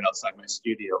tile right outside my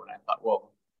studio, and I thought,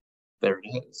 well, there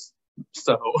it is.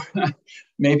 So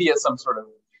maybe it's some sort of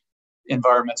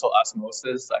environmental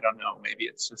osmosis. I don't know. Maybe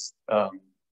it's just,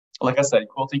 like I said,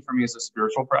 quilting for me is a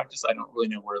spiritual practice. I don't really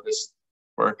know where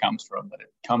it comes from, but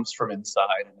it comes from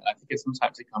inside. And I think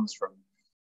sometimes it comes from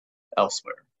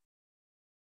elsewhere.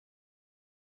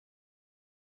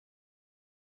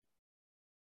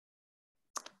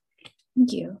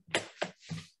 Thank you.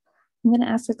 I'm going to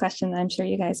ask a question that I'm sure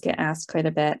you guys get asked quite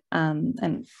a bit,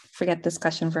 and forget this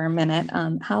question for a minute.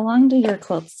 How long do your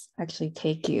quilts actually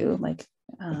take you? Like,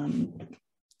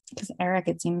 because Eric,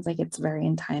 it seems like it's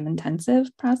very time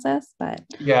intensive process, but.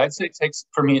 Yeah, I'd say it takes,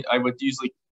 for me, I would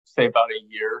usually say about a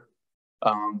year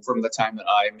from the time that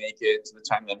I make it to the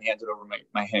time that I hand it over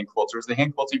my hand quilters. The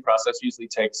hand quilting process usually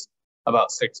takes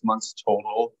about 6 months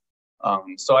total.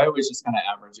 So I always just kind of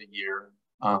average a year.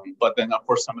 But then, of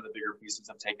course, some of the bigger pieces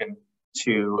have taken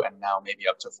 2 and now maybe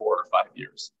up to 4 or 5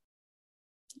 years.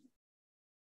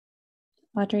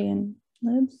 Audrey and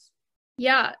Libs?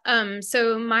 Yeah,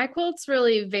 so my quilts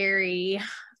really vary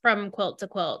from quilt to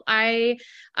quilt. I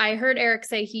heard Eric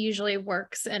say he usually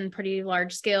works in pretty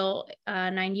large scale,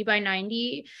 90 by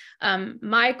 90.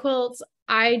 My quilts,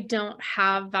 I don't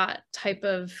have that type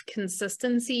of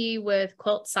consistency with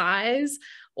quilt size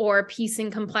or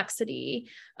piecing complexity.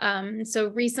 So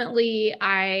recently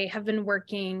I have been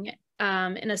working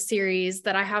in a series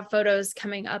that I have photos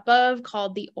coming up of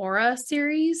called the Aura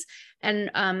series.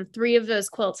 And 3 of those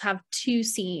quilts have 2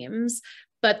 seams,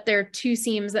 but they're 2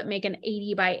 seams that make an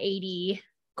 80 by 80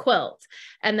 quilt.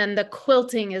 And then the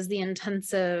quilting is the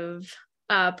intensive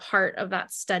part of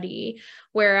that study.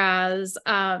 Whereas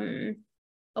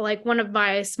like one of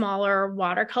my smaller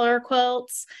watercolor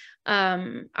quilts,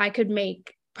 I could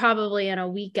make probably in a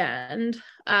weekend.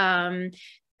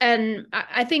 And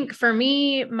I think for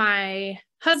me, my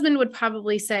husband would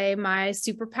probably say my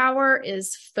superpower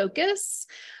is focus.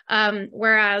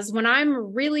 Whereas when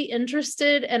I'm really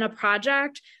interested in a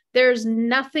project, there's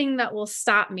nothing that will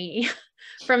stop me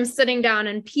from sitting down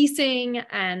and piecing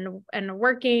and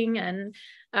working. And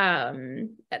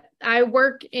I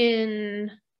work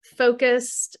in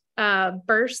focused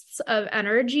bursts of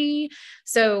energy.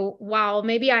 So while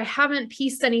maybe I haven't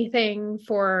pieced anything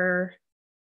for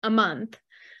a month,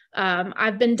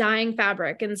 I've been dyeing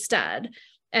fabric instead.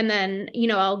 And then,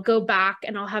 I'll go back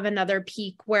and I'll have another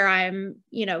peak where I'm,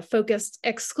 focused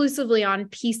exclusively on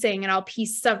piecing, and I'll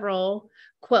piece several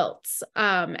quilts.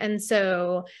 And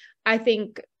so I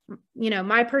think,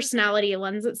 my personality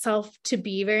lends itself to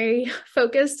be very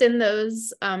focused in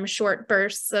those short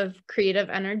bursts of creative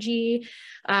energy.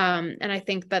 And I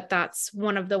think that that's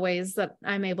one of the ways that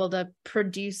I'm able to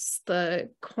produce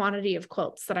the quantity of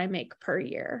quilts that I make per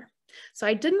year. So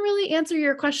I didn't really answer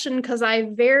your question because I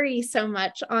vary so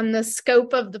much on the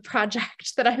scope of the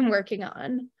project that I'm working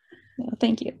on. Well,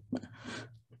 thank you.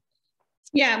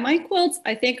 Yeah, my quilts,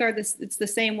 I think, it's the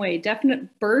same way,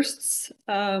 definite bursts,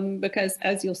 because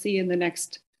as you'll see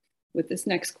with this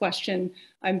next question,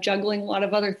 I'm juggling a lot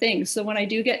of other things. So when I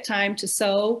do get time to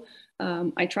sew,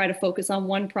 I try to focus on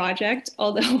one project,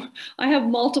 although I have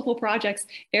multiple projects.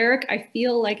 Eric, I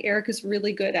feel like Eric is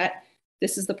really good at,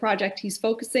 this is the project he's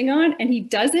focusing on, and he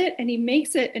does it and he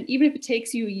makes it. And even if it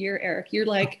takes you a year, Eric, you're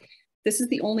like, this is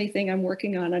the only thing I'm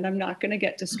working on and I'm not going to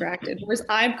get distracted. Whereas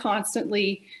I'm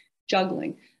constantly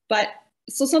juggling. But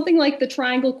so something like the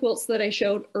triangle quilts that I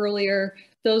showed earlier,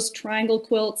 those triangle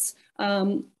quilts,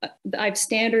 I've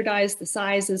standardized the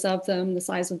sizes of them, the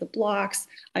size of the blocks.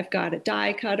 I've got a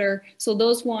die cutter. So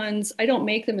those ones, I don't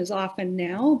make them as often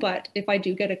now, but if I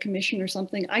do get a commission or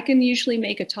something, I can usually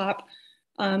make a top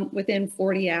within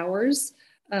 40 hours.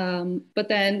 But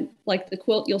then like the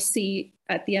quilt you'll see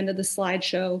at the end of the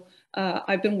slideshow,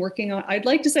 I've been working on, I'd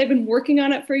like to say I've been working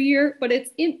on it for a year, but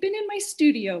it's been in my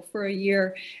studio for a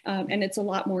year, and it's a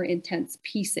lot more intense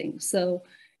piecing. So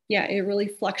yeah, it really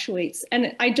fluctuates.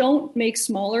 And I don't make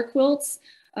smaller quilts.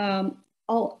 I'm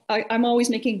always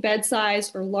making bed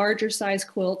size or larger size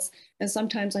quilts. And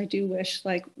sometimes I do wish,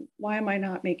 like, why am I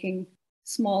not making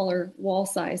smaller wall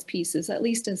size pieces, at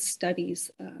least as studies?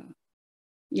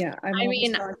 Yeah, I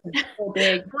mean, so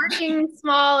big. Working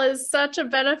small is such a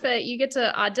benefit. You get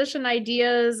to audition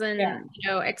ideas and you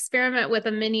know, experiment with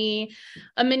a mini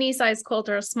size quilt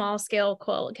or a small scale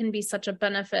quilt. It can be such a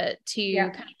benefit to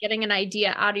kind of getting an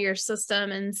idea out of your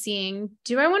system and seeing,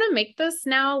 do I want to make this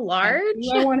now large?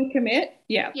 Do I want to commit?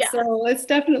 Yeah. So it's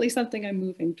definitely something I'm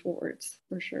moving towards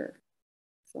for sure.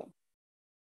 So.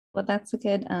 Well, that's a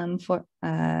good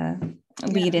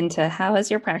lead into how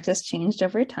has your practice changed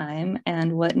over time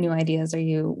and what new ideas are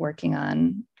you working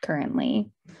on currently?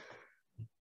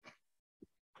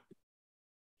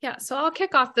 Yeah, so I'll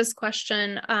kick off this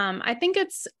question. I think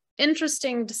it's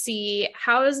interesting to see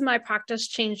how has my practice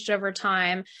changed over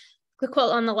time. The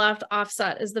quilt on the left,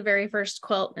 Offset, is the very first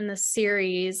quilt in the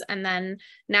series, and then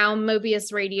now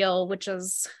Mobius Radial, which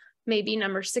is maybe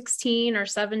number 16 or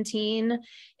 17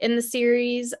 in the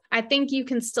series. I think you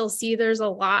can still see there's a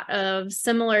lot of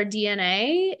similar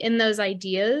DNA in those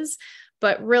ideas,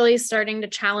 but really starting to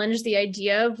challenge the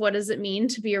idea of what does it mean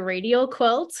to be a radial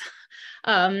quilt,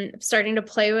 starting to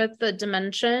play with the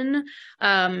dimension.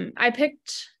 I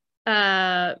picked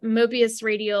Mobius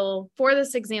Radial for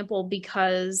this example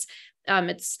because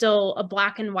it's still a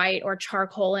black and white or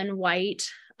charcoal and white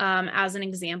as an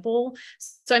example.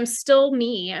 So I'm still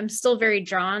me. I'm still very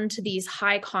drawn to these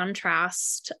high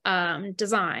contrast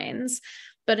designs.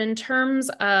 But in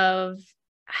terms of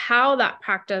how that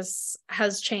practice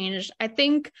has changed, I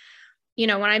think, you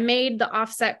know, when I made the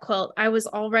Offset quilt, I was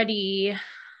already,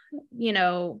 you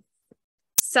know,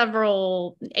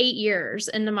 8 years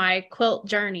into my quilt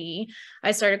journey.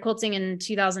 I started quilting in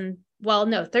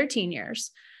 13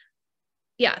 years.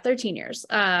 Yeah, 13 years.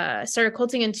 Started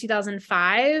quilting in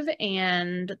 2005,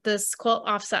 and this quilt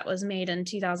Offset was made in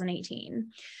 2018.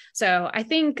 So I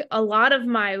think a lot of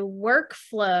my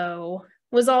workflow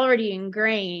was already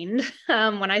ingrained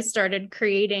when I started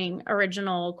creating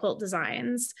original quilt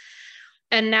designs.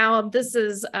 And now this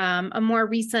is a more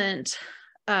recent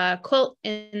quilt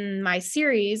in my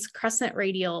series, Crescent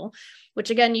Radial, which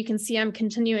again, you can see I'm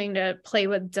continuing to play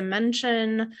with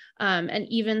dimension and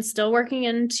even still working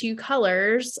in 2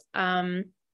 colors,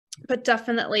 but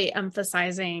definitely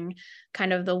emphasizing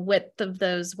kind of the width of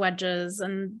those wedges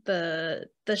and the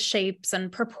shapes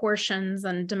and proportions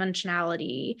and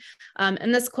dimensionality.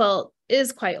 And this quilt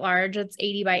is quite large. It's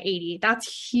 80 by 80.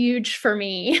 That's huge for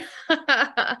me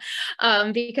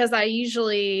because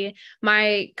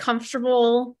my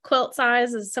comfortable quilt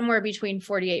size is somewhere between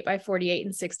 48 by 48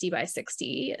 and 60 by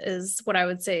 60 is what I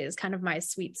would say is kind of my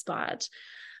sweet spot.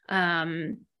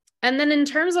 And then in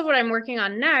terms of what I'm working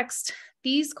on next,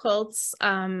 these quilts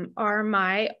are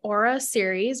my Aura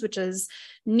series, which is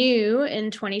new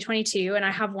in 2022. And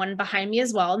I have one behind me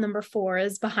as well. Number 4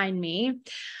 is behind me.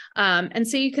 And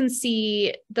so you can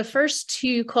see the first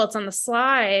 2 quilts on the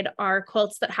slide are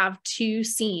quilts that have 2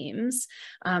 seams.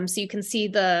 So you can see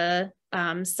the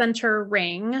center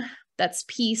ring that's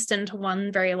pieced into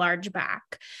one very large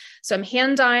back. So I'm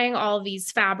hand dyeing all of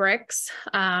these fabrics,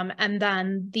 and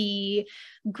then the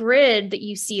grid that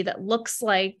you see that looks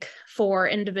like 4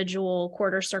 individual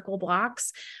quarter circle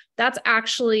blocks, that's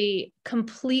actually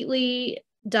completely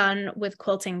done with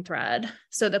quilting thread.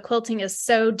 So the quilting is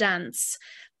so dense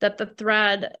that the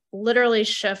thread literally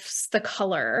shifts the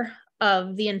color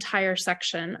of the entire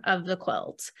section of the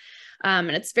quilt.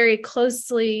 And it's very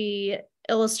closely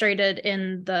illustrated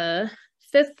in the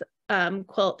 5th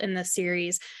quilt in this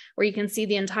series, where you can see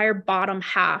the entire bottom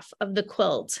half of the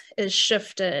quilt is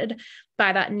shifted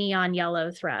by that neon yellow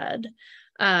thread.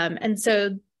 And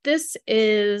so this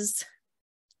is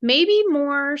maybe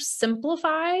more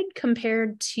simplified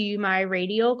compared to my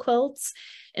radial quilts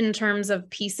in terms of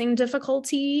piecing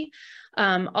difficulty.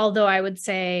 Although I would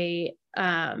say,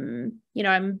 you know,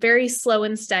 I'm very slow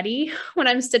and steady when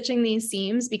I'm stitching these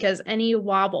seams, because any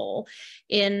wobble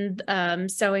in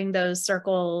sewing those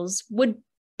circles would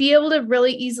be able to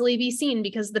really easily be seen,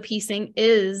 because the piecing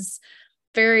is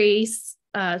very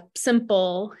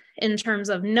simple in terms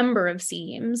of number of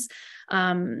seams.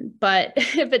 But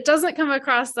if it doesn't come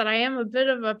across that I am a bit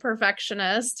of a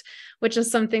perfectionist, which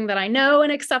is something that I know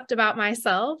and accept about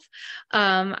myself,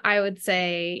 I would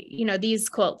say, you know, these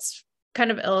quilts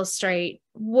kind of illustrate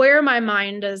where my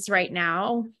mind is right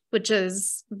now, which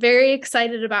is very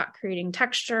excited about creating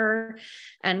texture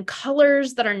and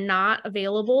colors that are not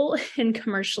available in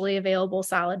commercially available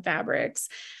solid fabrics,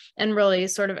 and really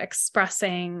sort of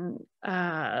expressing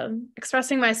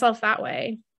myself that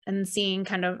way, and seeing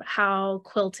kind of how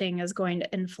quilting is going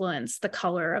to influence the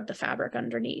color of the fabric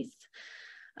underneath.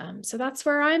 So that's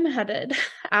where I'm headed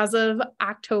as of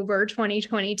October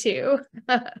 2022.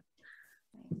 I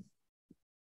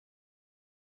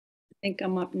think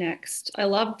I'm up next. I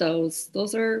love those.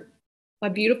 Those are a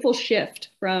beautiful shift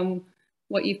from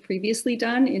what you've previously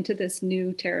done into this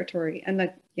new territory. And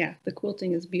the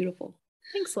quilting is beautiful.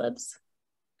 Thanks, Libs.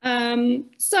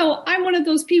 So I'm one of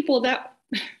those people that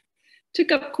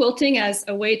took up quilting as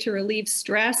a way to relieve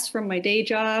stress from my day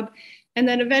job, and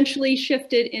then eventually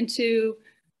shifted into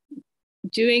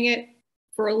doing it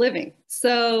for a living.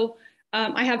 So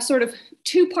I have sort of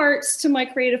two parts to my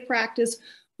creative practice.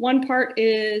 One part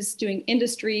is doing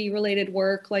industry related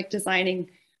work, like designing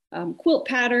quilt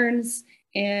patterns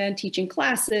and teaching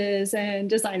classes and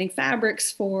designing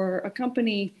fabrics for a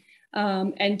company,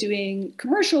 and doing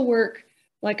commercial work,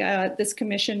 like this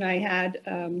commission I had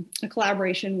a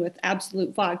collaboration with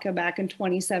Absolute Vodka back in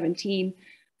 2017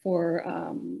 for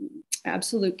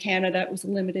Absolute Canada. It was a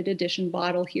limited edition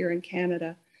bottle here in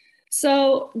Canada.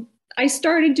 So I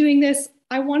started doing this,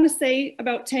 I want to say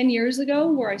about 10 years ago,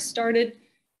 where I started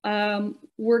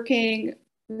working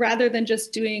rather than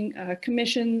just doing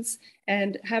commissions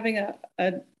and having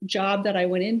a job that I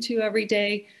went into every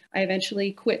day. I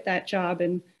eventually quit that job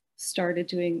and started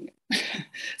doing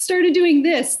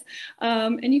this.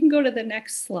 And you can go to the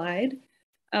next slide.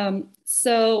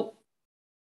 So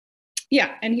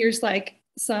yeah, and here's like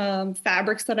some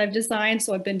fabrics that I've designed.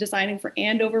 So I've been designing for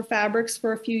Andover Fabrics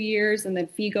for a few years, and then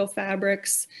Figo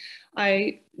Fabrics.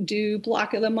 I do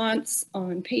Block of the Months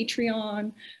on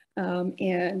Patreon,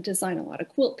 and design a lot of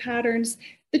quilt patterns.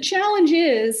 The challenge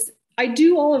is I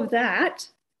do all of that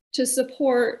to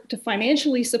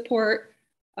financially support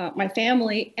my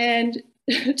family and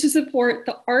to support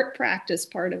the art practice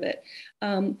part of it.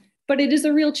 But it is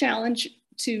a real challenge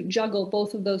to juggle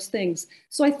both of those things.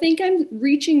 So I think I'm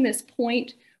reaching this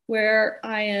point where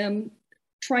I am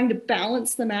trying to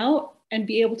balance them out and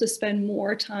be able to spend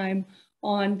more time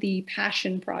on the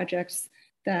passion projects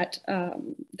that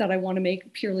I want to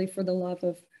make purely for the love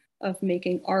of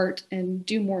making art, and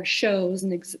do more shows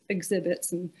and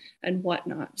exhibits and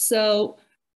whatnot. So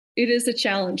it is a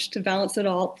challenge to balance it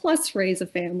all, plus raise a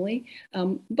family,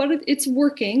 but it's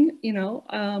working, you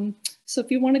know. So if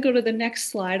you want to go to the next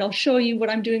slide, I'll show you what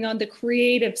I'm doing on the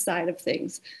creative side of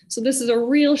things. So this is a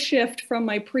real shift from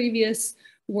my previous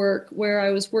work, where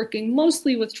I was working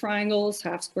mostly with triangles,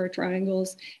 half square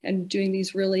triangles, and doing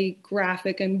these really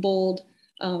graphic and bold,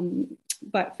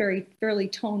 but fairly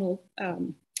tonal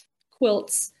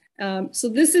quilts. So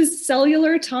this is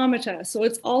Cellular Automata. So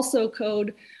it's also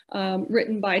code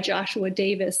written by Joshua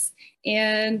Davis.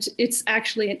 And it's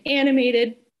actually an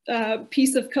animated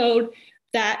piece of code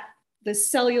that the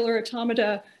Cellular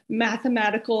Automata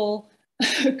mathematical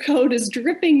code is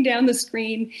dripping down the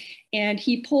screen, and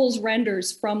he pulls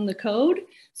renders from the code.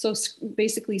 So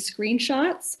basically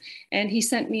screenshots. And he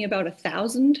sent me about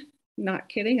 1,000, not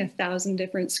kidding, 1,000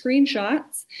 different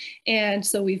screenshots. And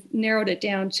so we've narrowed it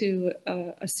down to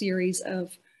a series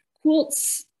of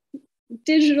quilts,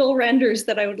 digital renders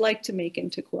that I would like to make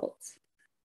into quilts.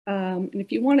 And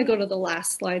if you want to go to the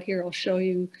last slide here, I'll show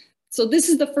you. So this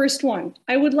is the first one.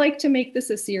 I would like to make this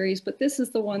a series, but this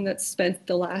is the one that spent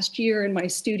the last year in my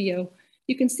studio.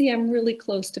 You can see I'm really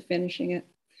close to finishing it.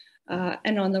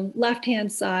 And on the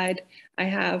left-hand side, I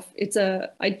have,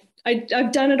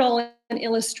 I've done it all in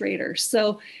Illustrator.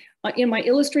 So in my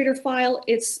Illustrator file,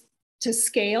 it's to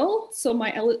scale. So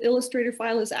my Illustrator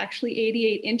file is actually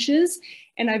 88 inches,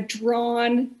 and I've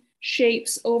drawn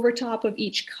shapes over top of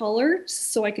each color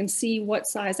so I can see what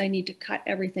size I need to cut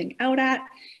everything out at.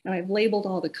 And I've labeled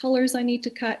all the colors I need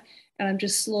to cut, and I'm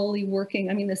just slowly working.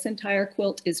 I mean, this entire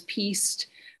quilt is pieced,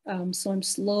 so I'm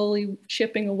slowly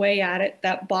chipping away at it.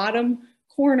 That bottom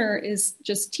corner is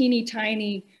just teeny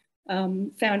tiny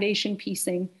foundation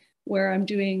piecing, where I'm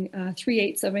doing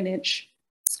 3/8 of an inch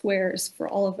squares for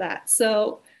all of that.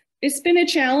 So it's been a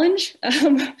challenge,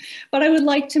 but I would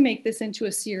like to make this into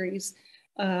a series.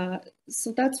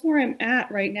 So that's where I'm at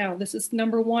right now. This is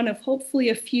number one of hopefully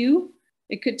a few.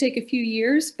 It could take a few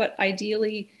years, but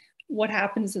ideally what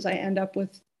happens is I end up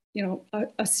with, you know,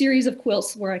 a series of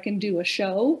quilts where I can do a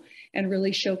show and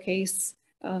really showcase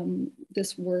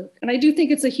this work. And I do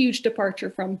think it's a huge departure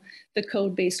from the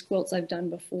code-based quilts I've done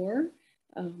before.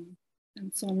 And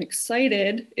so I'm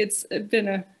excited. It's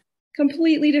been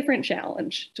completely different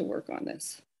challenge to work on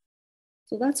this.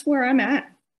 So that's where I'm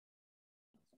at.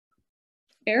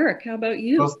 Eric, how about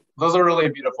you? Those are really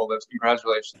beautiful. Lips.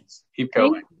 Congratulations. Keep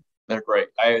going. They're great.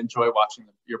 I enjoy watching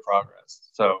your progress.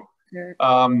 So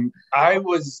I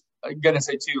was going to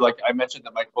say too, like I mentioned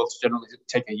that my quilts generally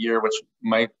take a year, which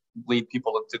might lead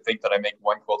people to think that I make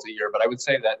one quilt a year. But I would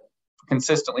say that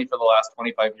consistently for the last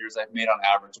 25 years, I've made on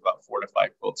average about 4 to 5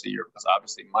 quilts a year, because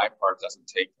obviously my part doesn't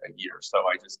take a year. So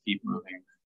I just keep moving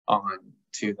on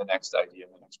to the next idea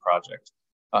and the next project.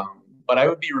 But I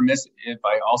would be remiss if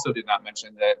I also did not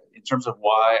mention that in terms of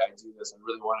why I do this, I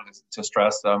really wanted to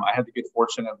stress, I had the good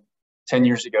fortune of 10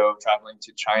 years ago traveling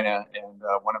to China, and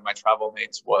one of my travel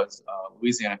mates was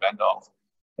Louisiana Bendolph.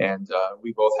 And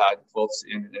we both had quilts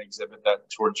in an exhibit that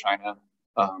toured China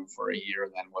for a year,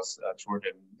 and then was toured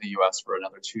in the US for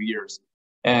another 2 years.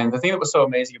 And the thing that was so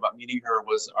amazing about meeting her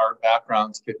was our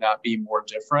backgrounds could not be more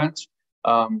different.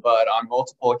 But on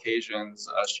multiple occasions,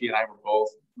 she and I were both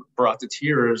brought to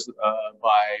tears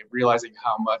by realizing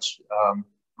how much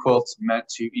quilts meant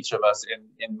to each of us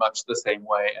in much the same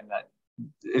way. And that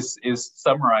is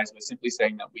summarized by simply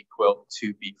saying that we quilt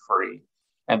to be free,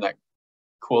 and that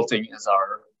quilting is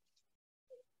our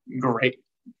great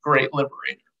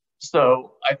liberator.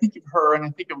 So I think of her, and I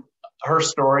think of her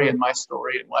story and my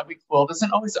story, and why we quilt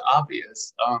isn't always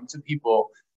obvious to people,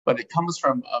 but it comes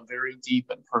from a very deep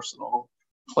and personal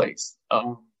place.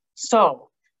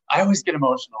 So I always get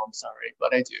emotional, I'm sorry,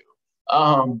 but I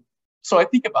do. So I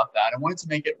think about that. I wanted to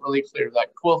make it really clear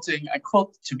that quilting, I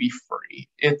quilt to be free.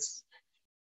 It's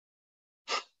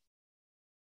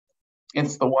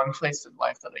the one place in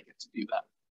life that I get to do that.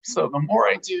 So the more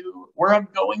I do, where I'm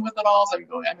going with it all is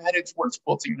I'm headed towards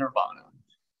quilting nirvana.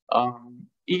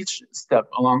 Each step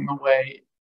along the way,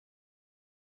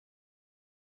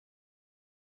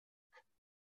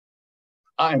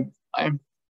 I'm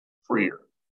freer.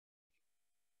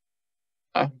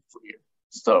 I'm freer.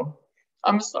 So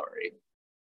I'm sorry.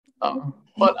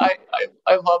 But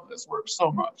I love this work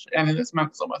so much, and it has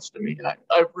meant so much to me. And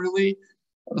I really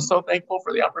am so thankful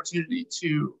for the opportunity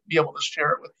to be able to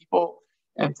share it with people,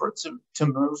 and for it to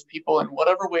move people in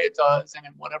whatever way it does, and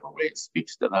in whatever way it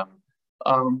speaks to them.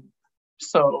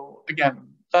 So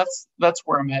again, that's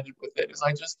where I'm headed with it, is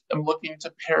I just am looking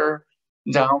to pare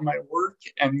down my work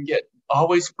and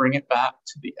always bring it back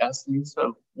to the essence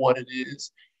of what it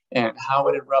is and how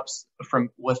it erupts from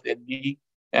within me,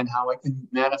 and how I can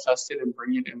manifest it and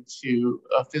bring it into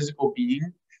a physical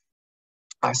being.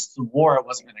 I swore I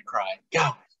wasn't gonna cry,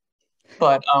 God,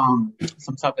 but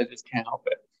sometimes I just can't help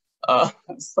it.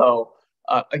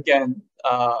 Again,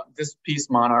 this piece,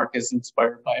 Monarch, is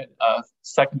inspired by a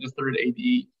 2nd to 3rd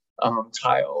AD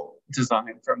tile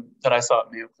design that I saw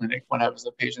at Mayo Clinic when I was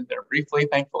a patient there briefly,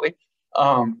 thankfully.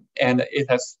 And it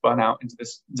has spun out into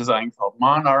this design called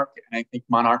Monarch, and I think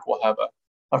Monarch will have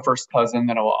a first cousin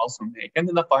that I will also make. And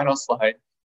then the final slide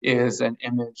is an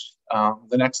image.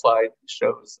 The next slide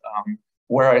shows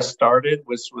where I started,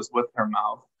 which was with her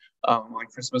mouth on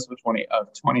Christmas of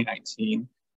 2019.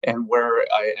 And where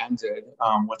I ended,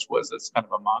 which was this kind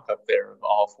of a mock-up there of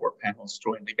all 4 panels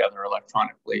joined together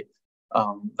electronically.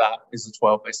 That is a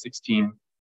 12 by 16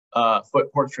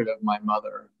 foot portrait of my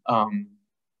mother,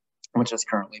 which is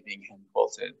currently being hand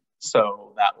quilted.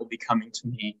 So that will be coming to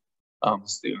me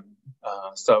soon.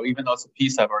 So even though it's a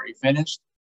piece I've already finished,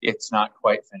 it's not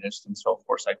quite finished until, of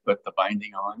course, I put the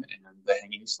binding on and the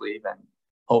hanging sleeve, and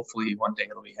hopefully one day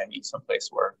it'll be hanging someplace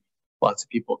where lots of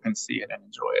people can see it and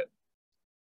enjoy it.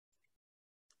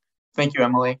 Thank you,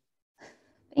 Emily.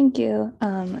 Thank you.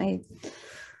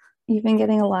 You've been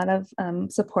getting a lot of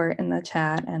support in the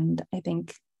chat, and I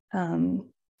think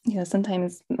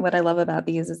sometimes what I love about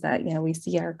these is that we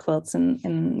see our quilts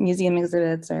in museum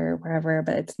exhibits or wherever,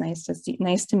 but it's nice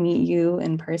to meet you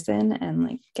in person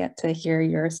and get to hear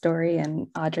your story. And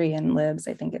Audrey and Libs,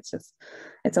 I think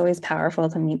it's always powerful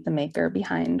to meet the maker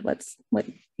behind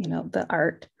the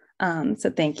art. So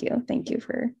thank you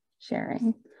for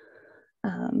sharing.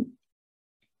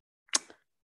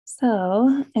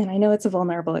 And I know it's a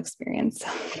vulnerable experience.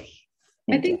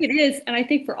 I think it is. And I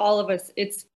think for all of us,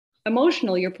 it's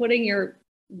emotional. You're putting your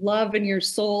love and your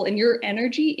soul and your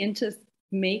energy into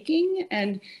making.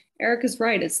 And Eric is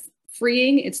right. It's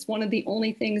freeing. It's one of the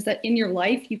only things that in your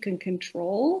life you can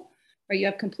control, or you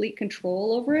have complete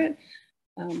control over it.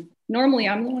 Normally,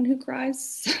 I'm the one who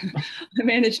cries. I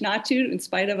manage not to, in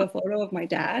spite of a photo of my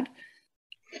dad.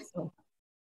 So,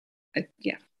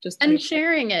 yeah. And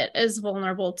sharing it is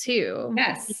vulnerable too.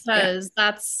 Yes. Because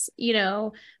that's,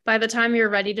 by the time you're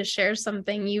ready to share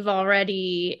something, you've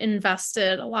already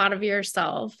invested a lot of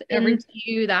yourself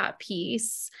into that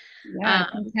piece. Yeah,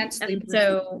 intensely. And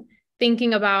so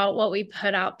thinking about what we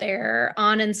put out there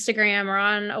on Instagram or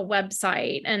on a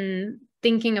website, and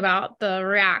thinking about the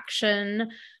reaction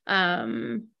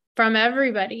from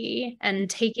everybody, and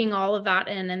taking all of that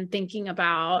in and thinking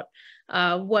about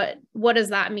what does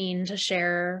that mean to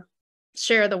share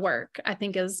the work, I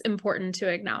think is important to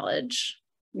acknowledge.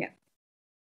 Yeah.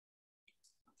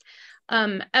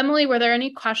 Emily, were there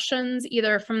any questions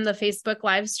either from the Facebook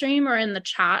live stream or in the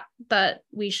chat that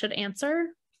we should answer?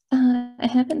 I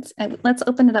haven't. Let's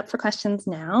open it up for questions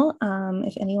now.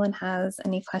 If anyone has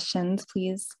any questions,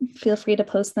 please feel free to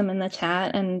post them in the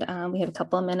chat, and we have a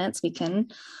couple of minutes. We can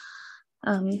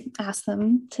ask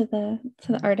them to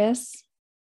the artists.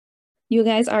 You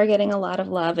guys are getting a lot of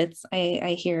love.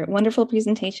 I hear wonderful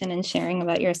presentation and sharing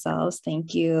about yourselves.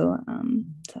 Thank you.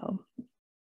 So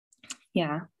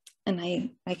yeah. And I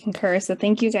concur. So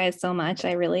thank you guys so much.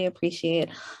 I really appreciate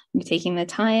you taking the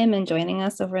time and joining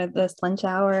us over this lunch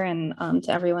hour. And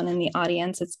to everyone in the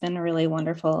audience, it's been really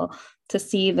wonderful to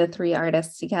see the three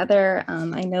artists together.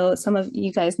 I know some of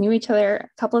you guys knew each other,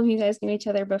 a couple of you guys knew each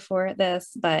other before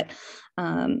this, but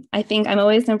I think I'm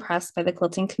always impressed by the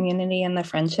quilting community and the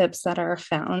friendships that are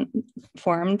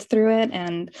formed through it.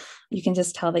 And you can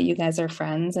just tell that you guys are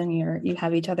friends and you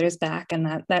have each other's back, and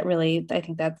that really, I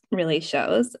think that really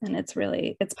shows, and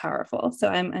it's powerful. So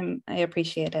I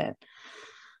appreciate it.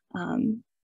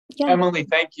 Yeah. Emily,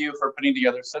 thank you for putting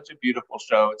together such a beautiful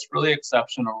show. It's really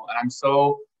exceptional, and I'm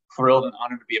so thrilled and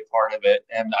honored to be a part of it.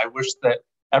 And I wish that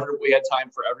we had time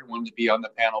for everyone to be on the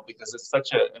panel, because it's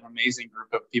such an amazing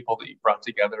group of people that you brought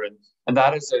together, and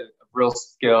that is a real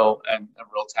skill and a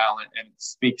real talent, and it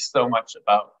speaks so much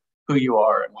about who you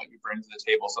are and what you bring to the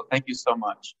table. So thank you so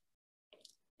much.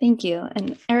 Thank you.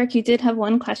 And Eric, you did have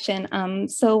one question.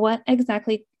 So what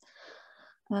exactly?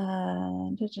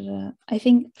 I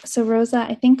think so, Rosa.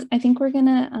 I think we're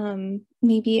gonna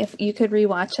maybe if you could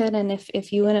rewatch it, and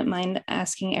if you wouldn't mind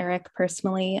asking Eric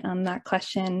personally that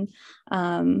question.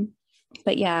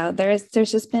 But yeah, there's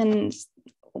just been some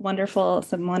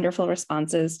wonderful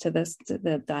responses to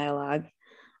the dialogue.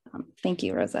 Thank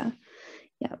you, Rosa.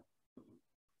 Yeah.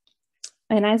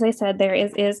 And as I said, there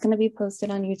is going to be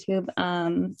posted on YouTube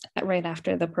right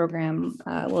after the program.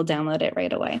 We'll download it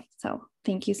right away. So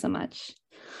thank you so much.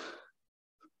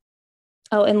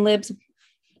 Oh, and Libs,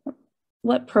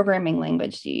 what programming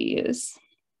language do you use?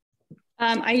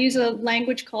 I use a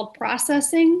language called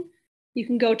processing. You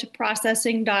can go to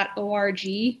processing.org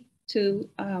to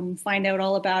find out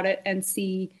all about it and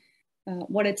see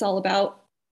what it's all about.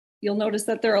 You'll notice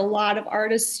that there are a lot of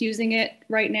artists using it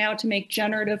right now to make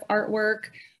generative artwork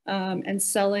and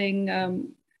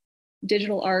selling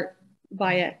digital art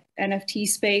via NFT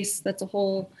space. That's a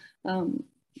whole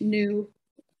new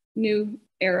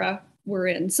era we're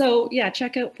in. So yeah,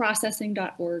 check out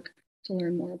processing.org to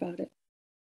learn more about it.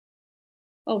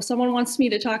 Oh, someone wants me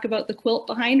to talk about the quilt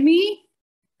behind me.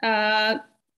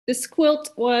 This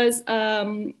quilt was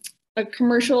a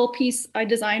commercial piece I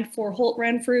designed for Holt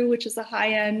Renfrew, which is a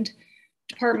high-end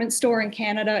department store in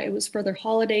Canada. It was for their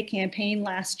holiday campaign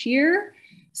last year.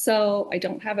 So I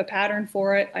don't have a pattern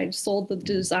for it. I sold the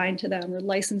design to them, or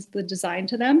licensed the design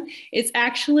to them. It's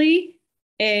actually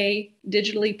a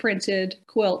digitally printed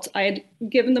quilt. I had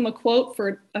given them a quote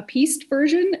for a pieced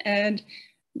version, and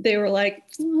they were like,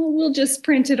 oh, we'll just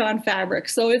print it on fabric.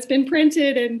 So it's been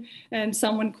printed and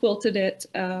someone quilted it.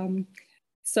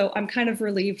 So I'm kind of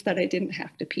relieved that I didn't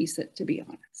have to piece it, to be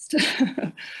honest.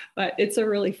 But it's a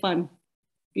really fun,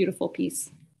 beautiful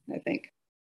piece, I think.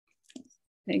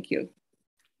 Thank you.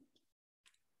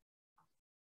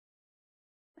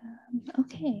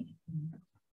 Okay.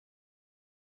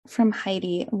 From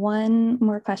Heidi, one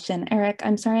more question. Eric,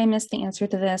 I'm sorry I missed the answer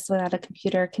to this without a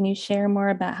computer. Can you share more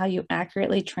about how you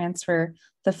accurately transfer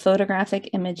the photographic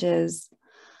images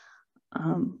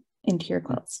into your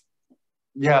quilts?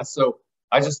 Yeah, so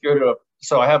I just go to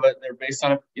they're based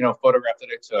on a photograph that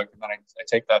I took, and then I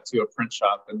take that to a print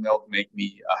shop, and they'll make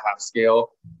me a half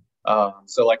scale.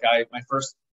 So like my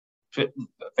first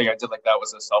thing I did like that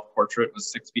was a self-portrait. It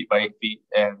was 6 feet by 8 feet,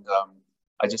 and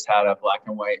I just had a black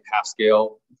and white half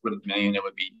scale. With a million, it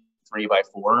would be 3 by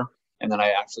 4, and then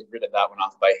I actually gridded that one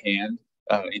off by hand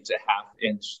into 1/2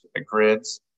 inch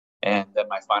grids. And then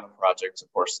my final projects,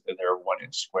 of course, they're 1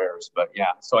 inch squares. But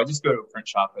yeah, so I just go to a print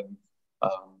shop, and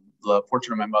the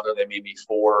portrait of my mother, they made me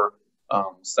 4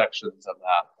 sections of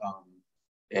that,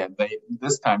 and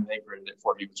this time they gridded it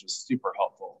for me, which was super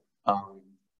helpful.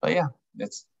 But yeah,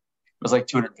 it was like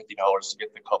 $250 to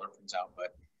get the color prints out,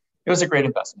 but it was a great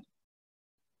investment.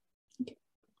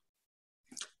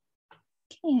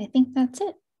 Okay, I think that's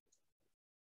it.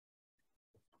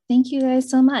 Thank you guys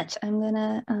so much. I'm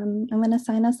gonna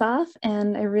sign us off,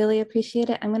 and I really appreciate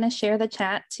it. I'm gonna share the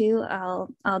chat too. I'll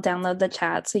download the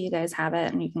chat so you guys have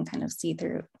it and you can kind of see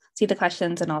the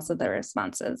questions and also the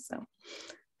responses. So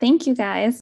thank you guys.